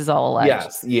this is all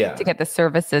alleged, to get the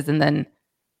services. And then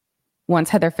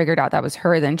once Heather figured out that was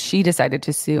her, then she decided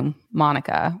to sue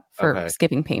Monica for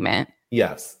skipping payment.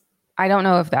 Yes. I don't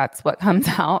know if that's what comes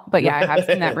out, but I have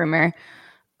seen that rumor.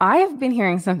 I have been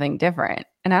hearing something different.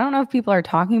 And I don't know if people are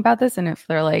talking about this and if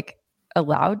they're like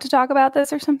allowed to talk about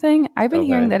this or something. I've been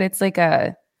hearing that it's like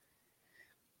how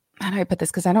do I put this?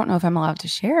 Because I don't know if I'm allowed to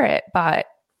share it, but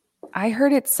I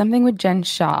heard it's something with Jen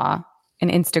Shah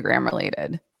and Instagram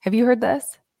related. Have you heard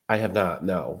this? I have not,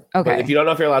 no. Okay. But if you don't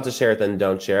know if you're allowed to share it, then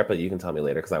don't share it, but you can tell me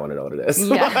later because I want to know what it is.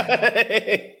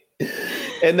 Yeah.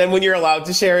 And then when you're allowed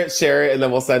to share it, and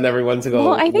then we'll send everyone to go.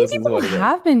 Well, I think people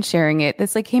have been sharing it.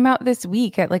 This like came out this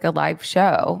week at like a live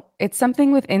show. It's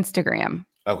something with Instagram.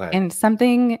 Okay. And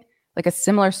something like a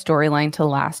similar storyline to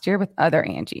last year with other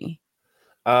Angie.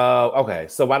 Oh, okay.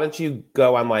 So why don't you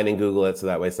go online and Google it so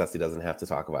that way Ceci doesn't have to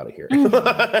talk about it here.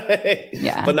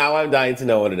 Yeah. But now I'm dying to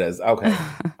know what it is. Okay.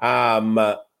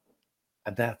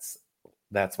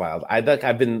 That's wild.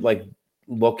 I've been like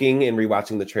looking and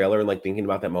rewatching the trailer and like thinking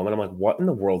about that moment, I'm like, what in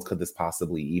the world could this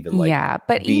possibly even like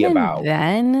but be even about?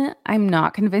 then, I'm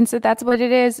not convinced that that's what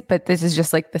it is. But this is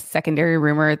just like the secondary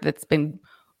rumor that's been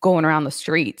going around the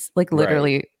streets. Like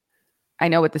literally, I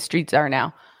know what the streets are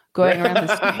now. Going around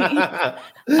the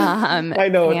streets. I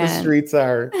know what the streets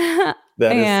are.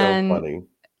 That is so funny.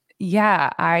 Yeah,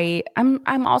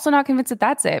 I'm also not convinced that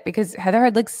that's it, because Heather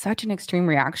had like such an extreme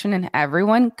reaction and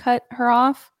everyone cut her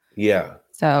off. Yeah.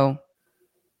 So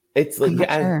it's like,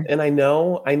 sure. And I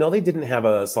know they didn't have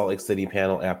a Salt Lake City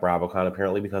panel at BravoCon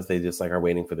apparently because they just like are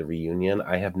waiting for the reunion.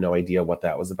 I have no idea what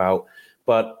that was about,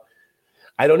 but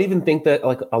I don't even think that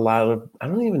like I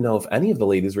don't even know if any of the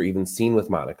ladies were even seen with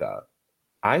Monica.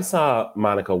 I saw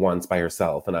Monica once by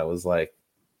herself and I was like,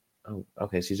 oh,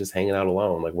 okay, she's just hanging out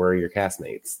alone. Like, where are your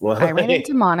castmates? I ran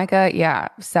into Monica,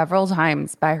 several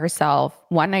times by herself.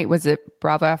 One night was at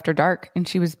Bravo After Dark and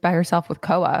she was by herself with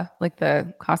Koa, like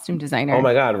the costume designer. Oh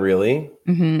my God, really?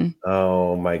 Mm-hmm.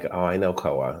 Oh my God. Oh, I know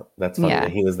Koa. That's funny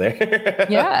that he was there.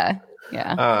 Yeah.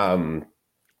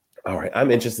 All right. I'm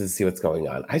interested to see what's going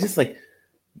on. I just like,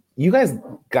 you guys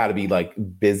got to be like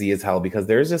busy as hell because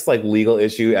there's just like legal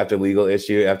issue after legal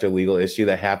issue after legal issue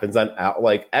that happens on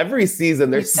like every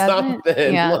season. There's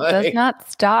something. Yeah, like, it does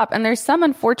not stop. And there's some,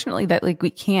 unfortunately, that like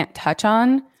we can't touch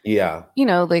on. Yeah. You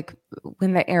know, like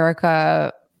when the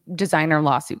Erica designer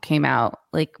lawsuit came out,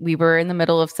 like we were in the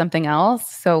middle of something else.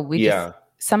 So we just,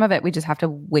 some of it we just have to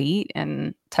wait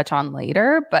and touch on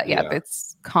later. But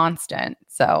it's constant.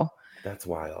 So. That's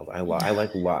wild.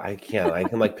 I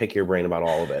can like pick your brain about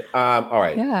all of it. All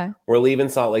right. Yeah. We're leaving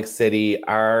Salt Lake City.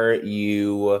 Are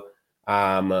you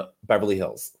Beverly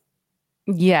Hills?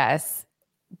 Yes.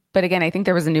 But again, I think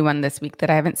there was a new one this week that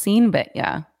I haven't seen, but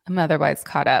yeah, I'm otherwise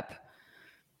caught up.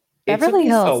 Beverly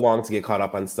Hills. So long to get caught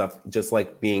up on stuff, just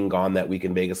like being gone that week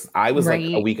in Vegas. I was like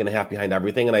a week and a half behind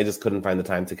everything and I just couldn't find the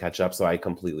time to catch up. So I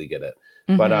completely get it.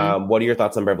 Mm-hmm. But what are your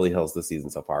thoughts on Beverly Hills this season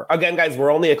so far? Again, guys,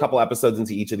 we're only a couple episodes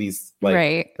into each of these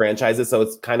like franchises. So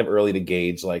it's kind of early to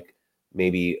gauge like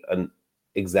maybe an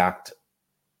exact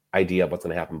idea of what's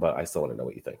going to happen. But I still want to know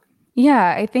what you think.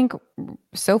 Yeah, I think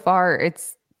so far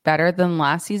it's better than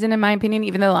last season, in my opinion,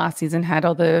 even though last season had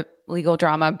all the legal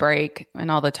drama break and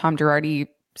all the Tom Girardi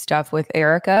stuff with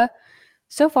Erica.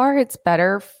 So far, it's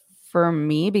better for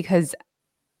me because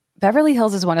Beverly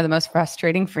Hills is one of the most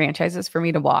frustrating franchises for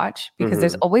me to watch because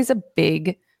there's always a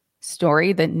big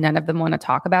story that none of them want to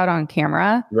talk about on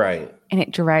camera. Right. And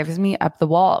it drives me up the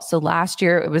wall. So last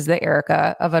year, it was the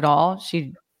Erica of it all.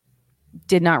 She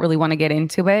did not really want to get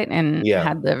into it and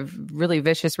had the really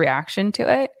vicious reaction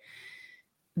to it.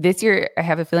 This year, I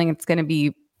have a feeling it's going to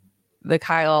be the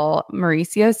Kyle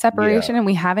Mauricio separation, and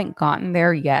we haven't gotten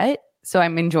there yet. So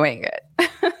I'm enjoying it.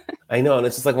 I know. And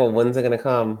it's just like, well, when's it going to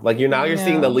come? Like you're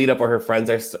seeing the lead up where her friends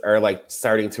are like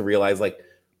starting to realize like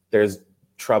there's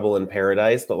trouble in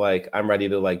paradise, but like I'm ready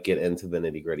to like get into the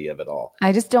nitty gritty of it all.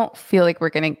 I just don't feel like we're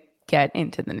going to get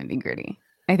into the nitty gritty.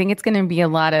 I think it's going to be a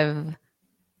lot of,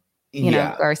 you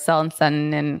know, Garcelle and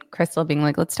Sutton and Crystal being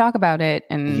like, let's talk about it.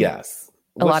 And a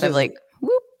lot of like,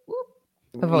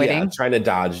 avoiding, trying to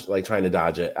dodge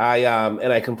it.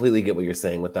 And I completely get what you're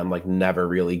saying with them, like never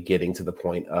really getting to the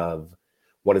point of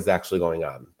what is actually going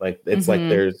on. Like it's like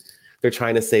they're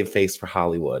trying to save face for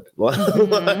Hollywood.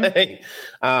 Like,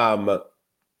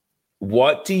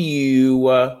 what do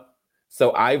you?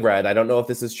 So I read, I don't know if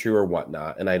this is true or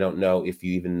whatnot, and I don't know if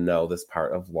you even know this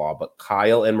part of law, but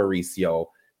Kyle and Mauricio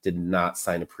did not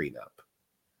sign a prenup.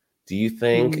 Do you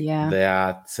think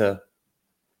that?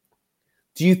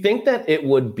 Do you think that it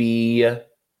would be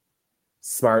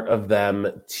smart of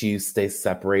them to stay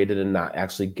separated and not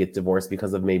actually get divorced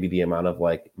because of maybe the amount of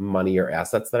like money or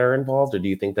assets that are involved? Or do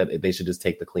you think that they should just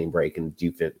take the clean break and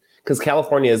do fit? Because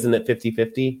California, isn't it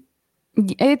 50-50?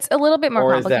 It's a little bit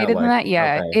more complicated than that.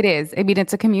 Yeah, it is. I mean,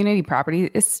 it's a community property.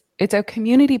 It's a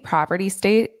community property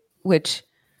state, which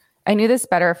I knew this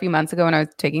better a few months ago when I was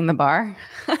taking the bar.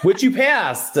 Which you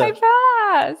passed. I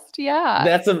passed.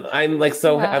 Yeah.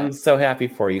 I'm so happy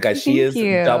for you guys. She is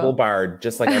double barred,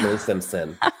 just like Emily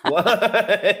Simpson.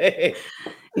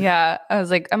 Yeah. I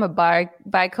was like, I'm a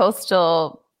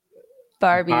bi-coastal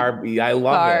Barbie. I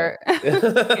love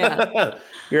it.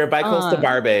 You're a bi-coastal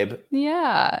bar babe.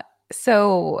 Yeah.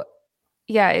 So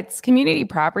yeah, it's community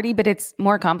property, but it's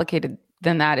more complicated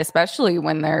than that, especially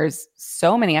when there's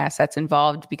so many assets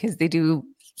involved because they do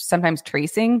sometimes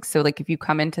tracing. So like if you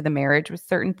come into the marriage with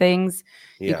certain things,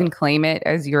 you can claim it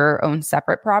as your own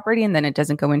separate property and then it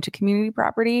doesn't go into community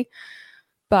property.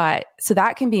 But so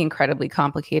that can be incredibly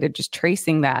complicated, just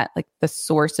tracing that, like the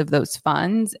source of those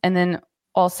funds. And then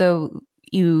also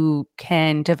you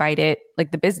can divide it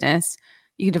like the business.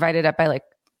 you divide it up by like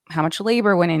how much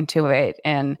labor went into it.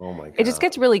 And Oh my God. it just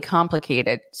gets really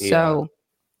complicated. So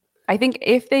I think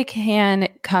if they can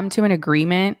come to an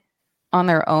agreement on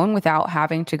their own without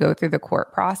having to go through the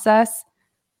court process,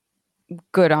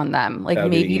 good on them. Like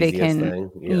maybe they can,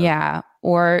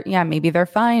 or maybe they're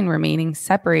fine remaining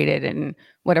separated and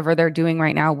whatever they're doing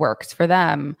right now works for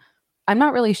them. I'm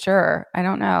not really sure. I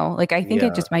don't know. Like, I think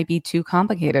it just might be too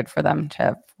complicated for them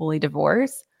to fully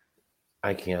divorce.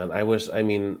 I can't. I wish, I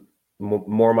mean,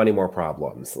 more money, more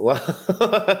problems. There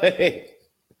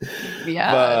you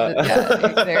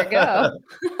go.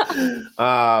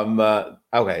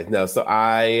 Okay, no, so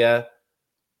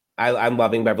I'm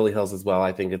loving Beverly Hills as well.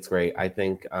 I think it's great. I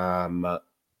think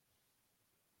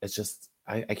it's just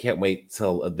I can't wait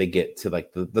till they get to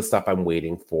like the stuff I'm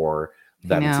waiting for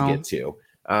them to get to.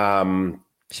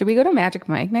 Should we go to Magic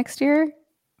Mike next year?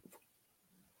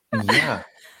 Yeah.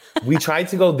 We tried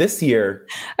to go this year.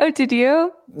 Oh, did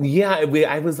you? Yeah,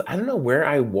 I don't know where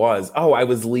I was. Oh, I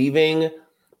was leaving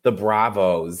the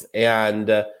Bravos, and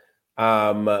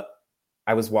I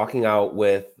was walking out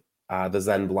with the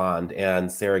Zen Blonde,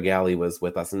 and Sarah Galley was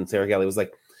with us, and Sarah Galley was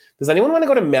like, does anyone want to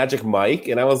go to Magic Mike?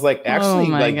 And I was like, actually,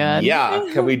 God. Yeah,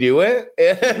 can we do it?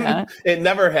 And it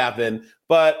never happened.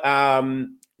 But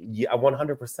yeah,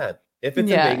 100%. If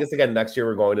it's in Vegas again next year,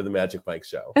 we're going to the Magic Mike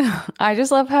show. I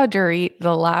just love how Dorit,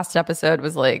 the last episode,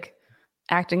 was like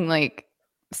acting like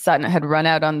Sutton had run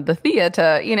out on the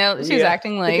theater. You know, she was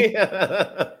acting like,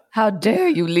 how dare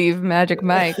you leave Magic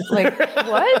Mike? Like,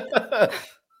 what?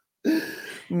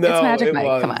 No, it's Magic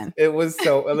Mike. Come on. It was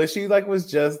so, she like was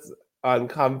just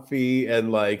uncomfy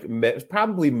and like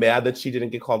probably mad that she didn't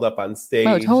get called up on stage.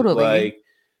 Oh, totally. Like,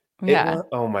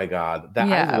 oh my God.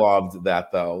 I loved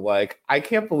that though. Like, I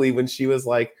can't believe when she was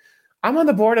like, I'm on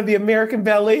the board of the American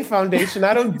Ballet Foundation.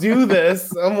 I don't do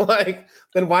this. I'm like,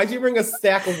 then why'd you bring a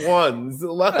stack of ones?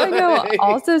 Like, I know.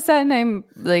 Also, Sutton, I'm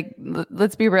like,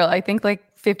 let's be real. I think like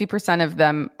 50% of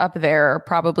them up there are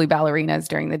probably ballerinas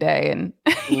during the day. And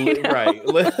right.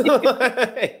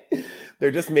 They're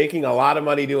just making a lot of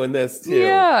money doing this too.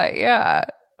 Yeah.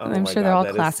 Oh, I'm sure they're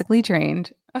all classically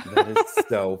trained. That is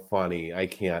so funny. I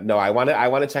can't. No, I want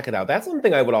to check it out. That's one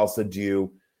thing I would also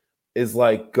do is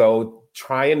like go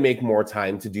try and make more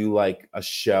time to do like a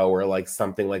show or like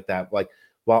something like that. Like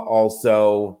while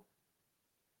also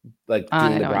like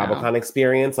doing the BravoCon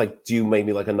experience, like do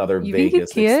maybe like another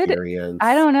Vegas experience.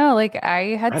 I don't know. Like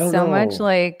I had so much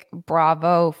like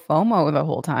Bravo FOMO the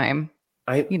whole time.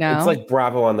 It's like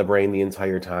Bravo on the brain the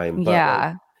entire time. But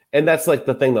yeah. And that's like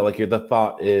the thing that like the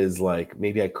thought is like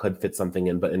maybe I could fit something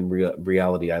in, but in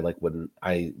reality I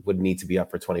would need to be up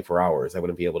for 24 hours. I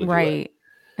wouldn't be able to do it.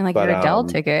 And like your Adele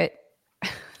ticket.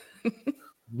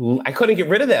 I couldn't get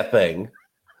rid of that thing.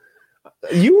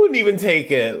 You wouldn't even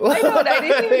take it. I know. I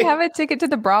didn't even have a ticket to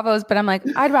the Bravos, but I'm like,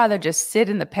 I'd rather just sit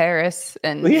in the Paris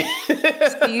and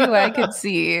see who I could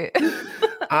see.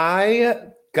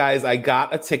 Guys, I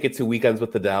got a ticket to Weekends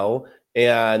with Adele,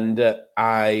 and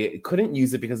I couldn't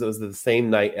use it because it was the same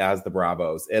night as the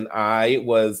Bravos. And I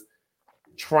was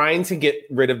trying to get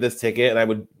rid of this ticket, and I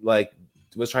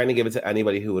was trying to give it to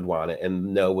anybody who would want it.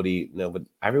 And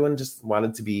everyone just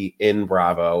wanted to be in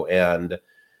Bravo and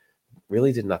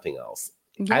really did nothing else.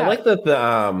 Yeah. I like that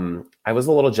I was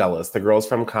a little jealous. The girls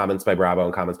from Comments by Bravo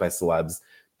and Comments by Celebs,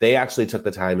 they actually took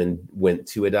the time and went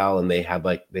to Adele, and they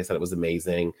said it was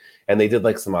amazing. And they did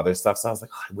like some other stuff. So I was like,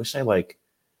 I wish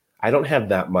I don't have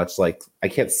that much, like, I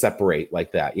can't separate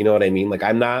like that. You know what I mean? Like,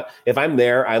 if I'm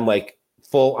there, I'm like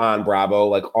full on Bravo,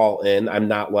 like all in. I'm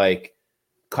not like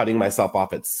cutting myself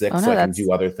off at 6 so I can do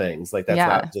other things. Like, that's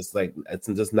not just like, it's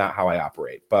just not how I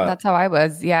operate. But that's how I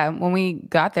was. Yeah. When we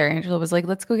got there, Angela was like,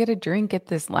 let's go get a drink at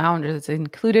this lounge that's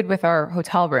included with our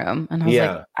hotel room. And I was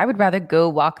like, I would rather go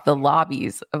walk the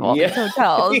lobbies of all these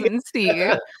hotels and see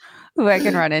who I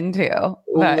can run into.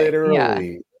 But,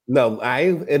 literally. No,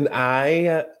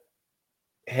 I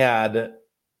had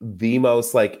the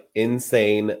most like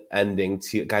insane ending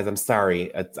to, guys, I'm sorry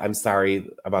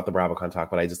about the BravoCon talk,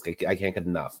 but I can't get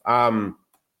enough.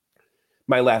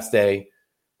 My last day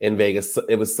in Vegas,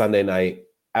 it was Sunday night.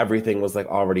 Everything was like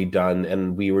already done,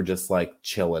 and we were just like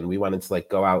chilling. We wanted to like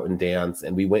go out and dance,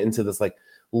 and we went into this like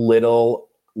little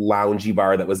loungy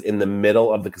bar that was in the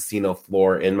middle of the casino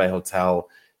floor in my hotel,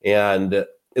 and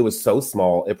it was so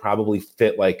small it probably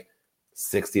fit like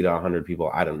 60 to 100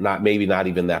 people. Maybe not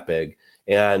even that big.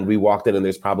 And we walked in, and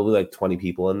there's probably like 20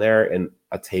 people in there, and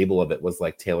a table of it was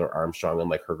like Taylor Armstrong and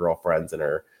like her girlfriends and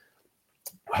her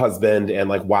husband, and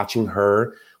like watching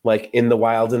her like in the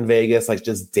wild in Vegas, like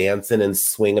just dancing and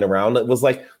swinging around. It was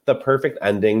like the perfect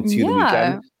ending to the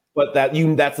weekend. But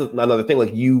that's another thing.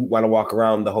 Like, you want to walk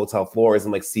around the hotel floors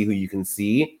and like see who you can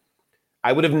see.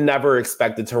 I would have never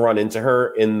expected to run into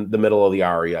her in the middle of the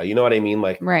aria. You know what I mean?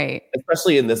 Like, right.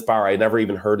 Especially in this bar. I never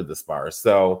even heard of this bar.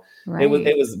 So it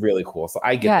was really cool. So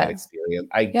I get that experience.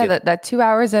 That 2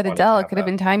 hours at Adele could have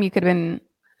been time you could have been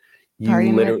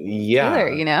partying with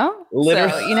Taylor, you know?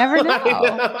 Literally. So you never know.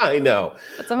 I know.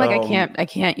 But I'm like, I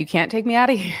can't, you can't take me out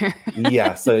of here.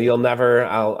 Yeah. So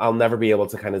I'll never be able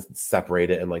to kind of separate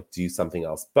it and like do something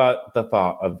else. But the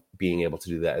thought of being able to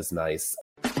do that is nice.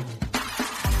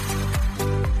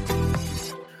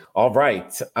 All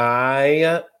right.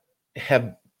 I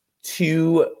have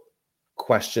 2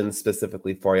 questions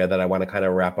specifically for you that I want to kind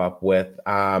of wrap up with.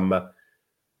 I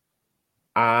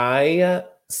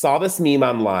saw this meme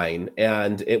online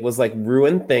and it was like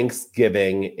ruin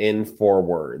Thanksgiving in 4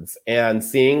 words. And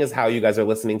seeing as how you guys are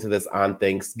listening to this on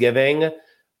Thanksgiving,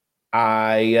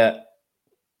 I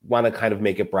want to kind of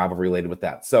make it Bravo related with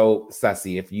that. So,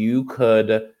 Ceci, if you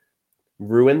could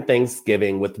ruin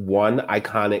Thanksgiving with one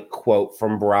iconic quote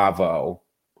from Bravo,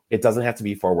 it doesn't have to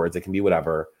be 4 words, it can be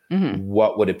whatever.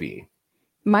 What would it be?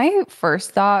 My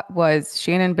first thought was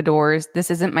Shannon Beador's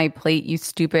 "This isn't my plate, you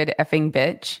stupid effing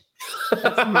bitch."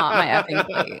 That's not my effing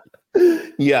plate.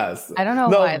 Yes. I don't know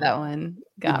why that one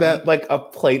got that me. Like a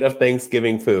plate of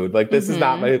Thanksgiving food. Like, this is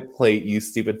not my plate, you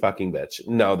stupid fucking bitch.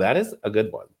 No, that is a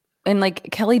good one. And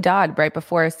like Kelly Dodd right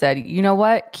before said, you know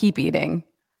what? Keep eating.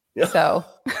 So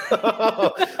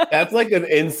that's like an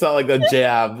insult, like a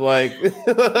jab. Like,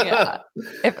 yeah.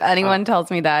 If anyone tells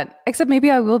me that, except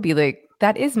maybe I will be like,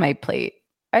 that is my plate.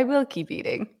 I will keep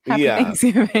eating. Happy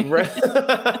Thanksgiving.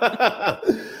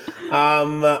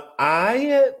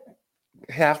 I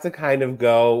have to kind of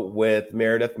go with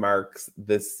Meredith Marks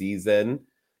this season.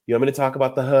 You want me to talk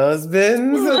about the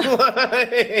husbands?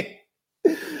 Like,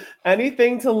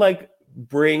 anything to like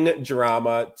bring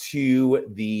drama to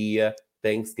the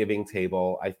Thanksgiving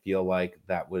table. I feel like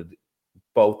that would,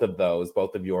 both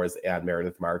of yours and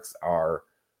Meredith Marks are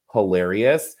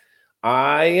hilarious.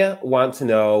 I want to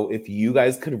know if you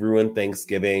guys could ruin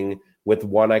Thanksgiving with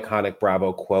one iconic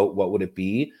Bravo quote, what would it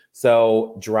be?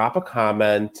 So drop a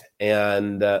comment,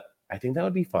 and I think that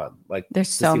would be fun. Like, there's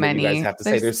so many. You guys have to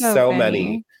say there's so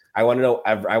many. I want to know.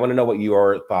 I want to know what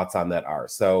your thoughts on that are.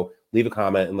 So leave a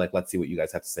comment and like, let's see what you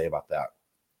guys have to say about that.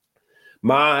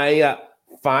 My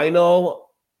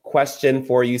final question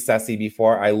for you, Ceci,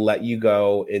 before I let you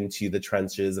go into the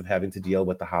trenches of having to deal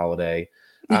with the holiday,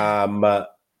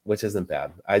 which isn't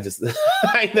bad. It's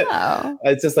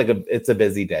just like it's a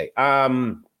busy day.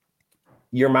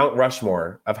 Your Mount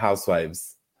Rushmore of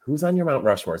housewives. Who's on your Mount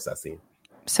Rushmore, Ceci?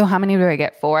 So how many do I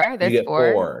get? 4? There's you get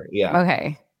 4? 4. Yeah.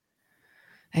 Okay.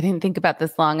 I didn't think about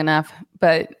this long enough,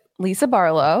 but Lisa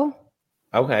Barlow.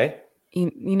 Okay.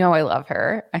 You know I love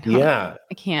her. I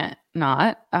can't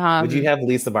not. Would you have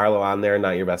Lisa Barlow on there,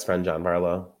 not your best friend John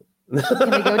Barlow? Can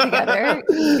they go together?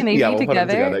 Can they be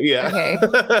together? Yeah. Okay.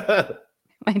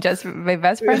 My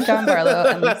best friend John Barlow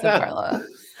and Lisa Barlow.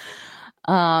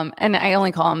 And I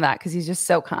only call him that because he's just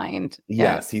so kind.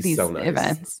 Yes, he's so nice.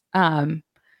 Events. And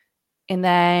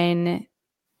then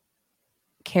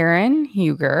Karen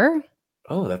Huger.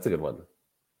 Oh, that's a good one.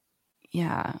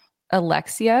 Yeah.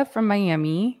 Alexia from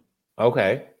Miami.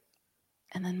 Okay.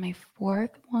 And then my 4th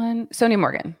one, Sonia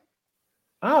Morgan.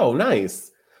 Oh,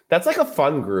 nice. That's like a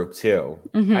fun group too.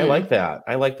 I like that.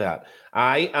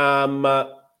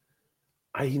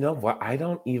 You know what? I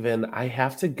don't even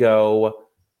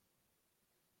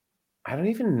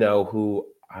know who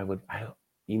I would,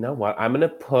 you know what? I'm going to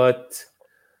put,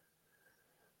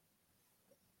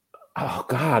 oh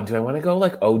God, do I want to go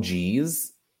like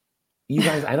OGs? You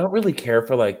guys, I don't really care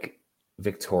for like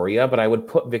Victoria, but I would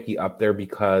put Vicky up there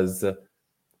because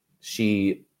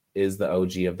she is the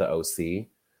OG of the OC.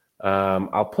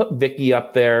 I'll put Vicky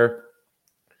up there.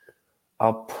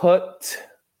 I'll put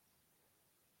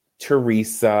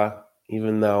Teresa,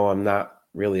 even though I'm not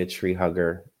really a tree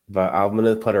hugger, but I'm going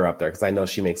to put her up there because I know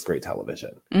she makes great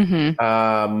television.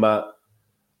 I'm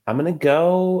going to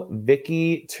go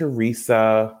Vicky,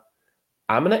 Teresa.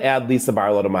 I'm going to add Lisa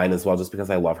Barlow to mine as well, just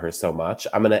because I love her so much.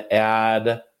 I'm going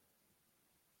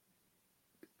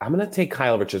to take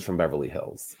Kyle Richards from Beverly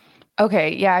Hills.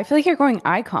 Okay. Yeah. I feel like you're going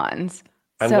icons.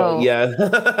 Yeah.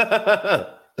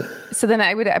 So then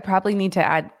I probably need to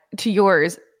add to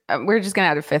yours. We're just going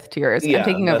to add a 5th to yours. Yeah, I'm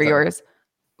taking over yours.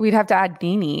 We'd have to add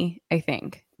Nene, I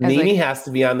think. Nene has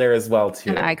to be on there as well,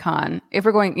 too. An icon. If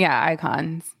we're going,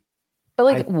 icons. But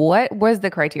like, what was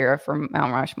the criteria for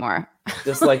Mount Rushmore?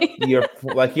 Just like your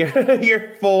 4 like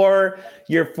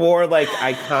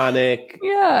iconic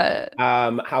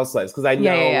housewives. Because I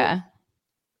know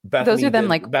Bethany Those are them,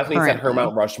 like, Bethany said her currently.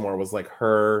 Mount Rushmore was like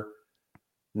her,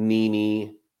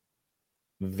 Nene,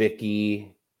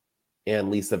 Vicky, and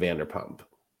Lisa Vanderpump.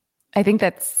 I think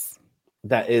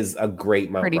that is a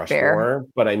great Mount pretty Rushmore. fair.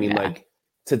 But I mean, Yeah. like,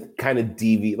 to kind of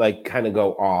deviate, like kind of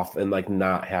go off and like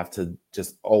not have to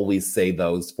just always say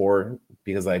those four,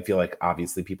 because I feel like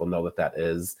obviously people know that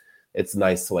is. It's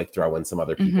nice to like throw in some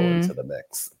other people into the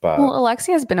mix. But Well,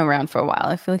 Alexia has been around for a while.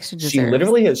 I feel like she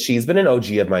literally has. She's been an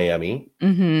OG of Miami.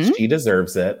 Mm-hmm. She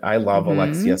deserves it. I love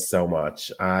Alexia so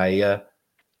much. I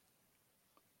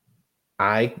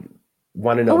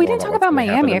want to know. Oh, we more didn't talk what's about gonna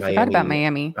happen Miami. I in forgot about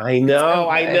Miami. I know.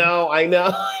 So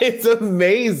good. It's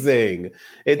amazing.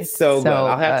 It's so good.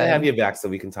 I'll have to have good. you back so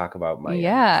we can talk about Miami.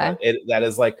 Yeah. That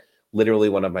is like literally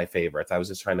one of my favorites. I was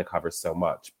just trying to cover so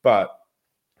much. But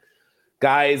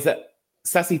guys,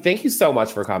 Ceci, thank you so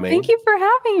much for coming. Thank you for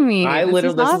having me.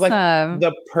 This awesome. is like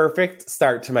the perfect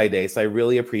start to my day. So I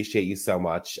really appreciate you so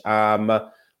much.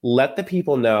 Let the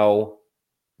people know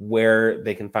where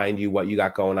they can find you, what you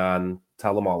got going on.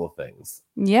 Tell them all the things.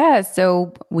 Yeah.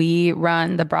 So we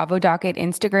run the Bravo Docket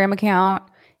Instagram account,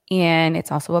 and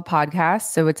it's also a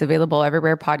podcast. So it's available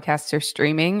everywhere podcasts are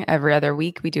streaming. Every other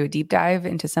week, we do a deep dive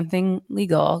into something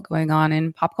legal going on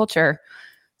in pop culture.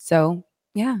 So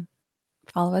yeah,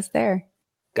 follow us there.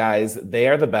 Guys, they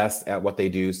are the best at what they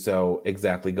do. So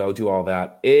exactly, go do all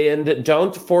that. And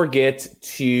don't forget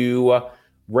to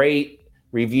rate,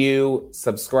 review,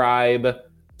 subscribe,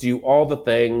 do all the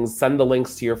things, send the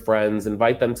links to your friends,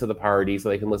 invite them to the party so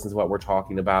they can listen to what we're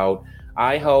talking about.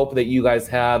 I hope that you guys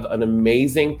have an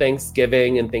amazing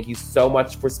Thanksgiving, and thank you so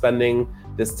much for spending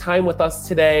this time with us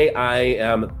today. I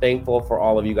am thankful for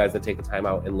all of you guys that take the time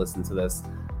out and listen to this.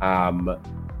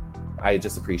 I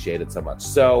just appreciate it so much.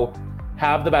 So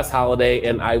have the best holiday,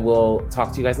 and I will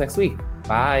talk to you guys next week.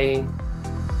 Bye.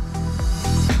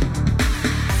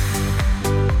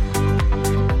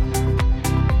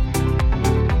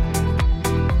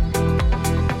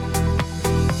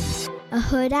 A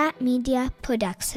Huda Media Production.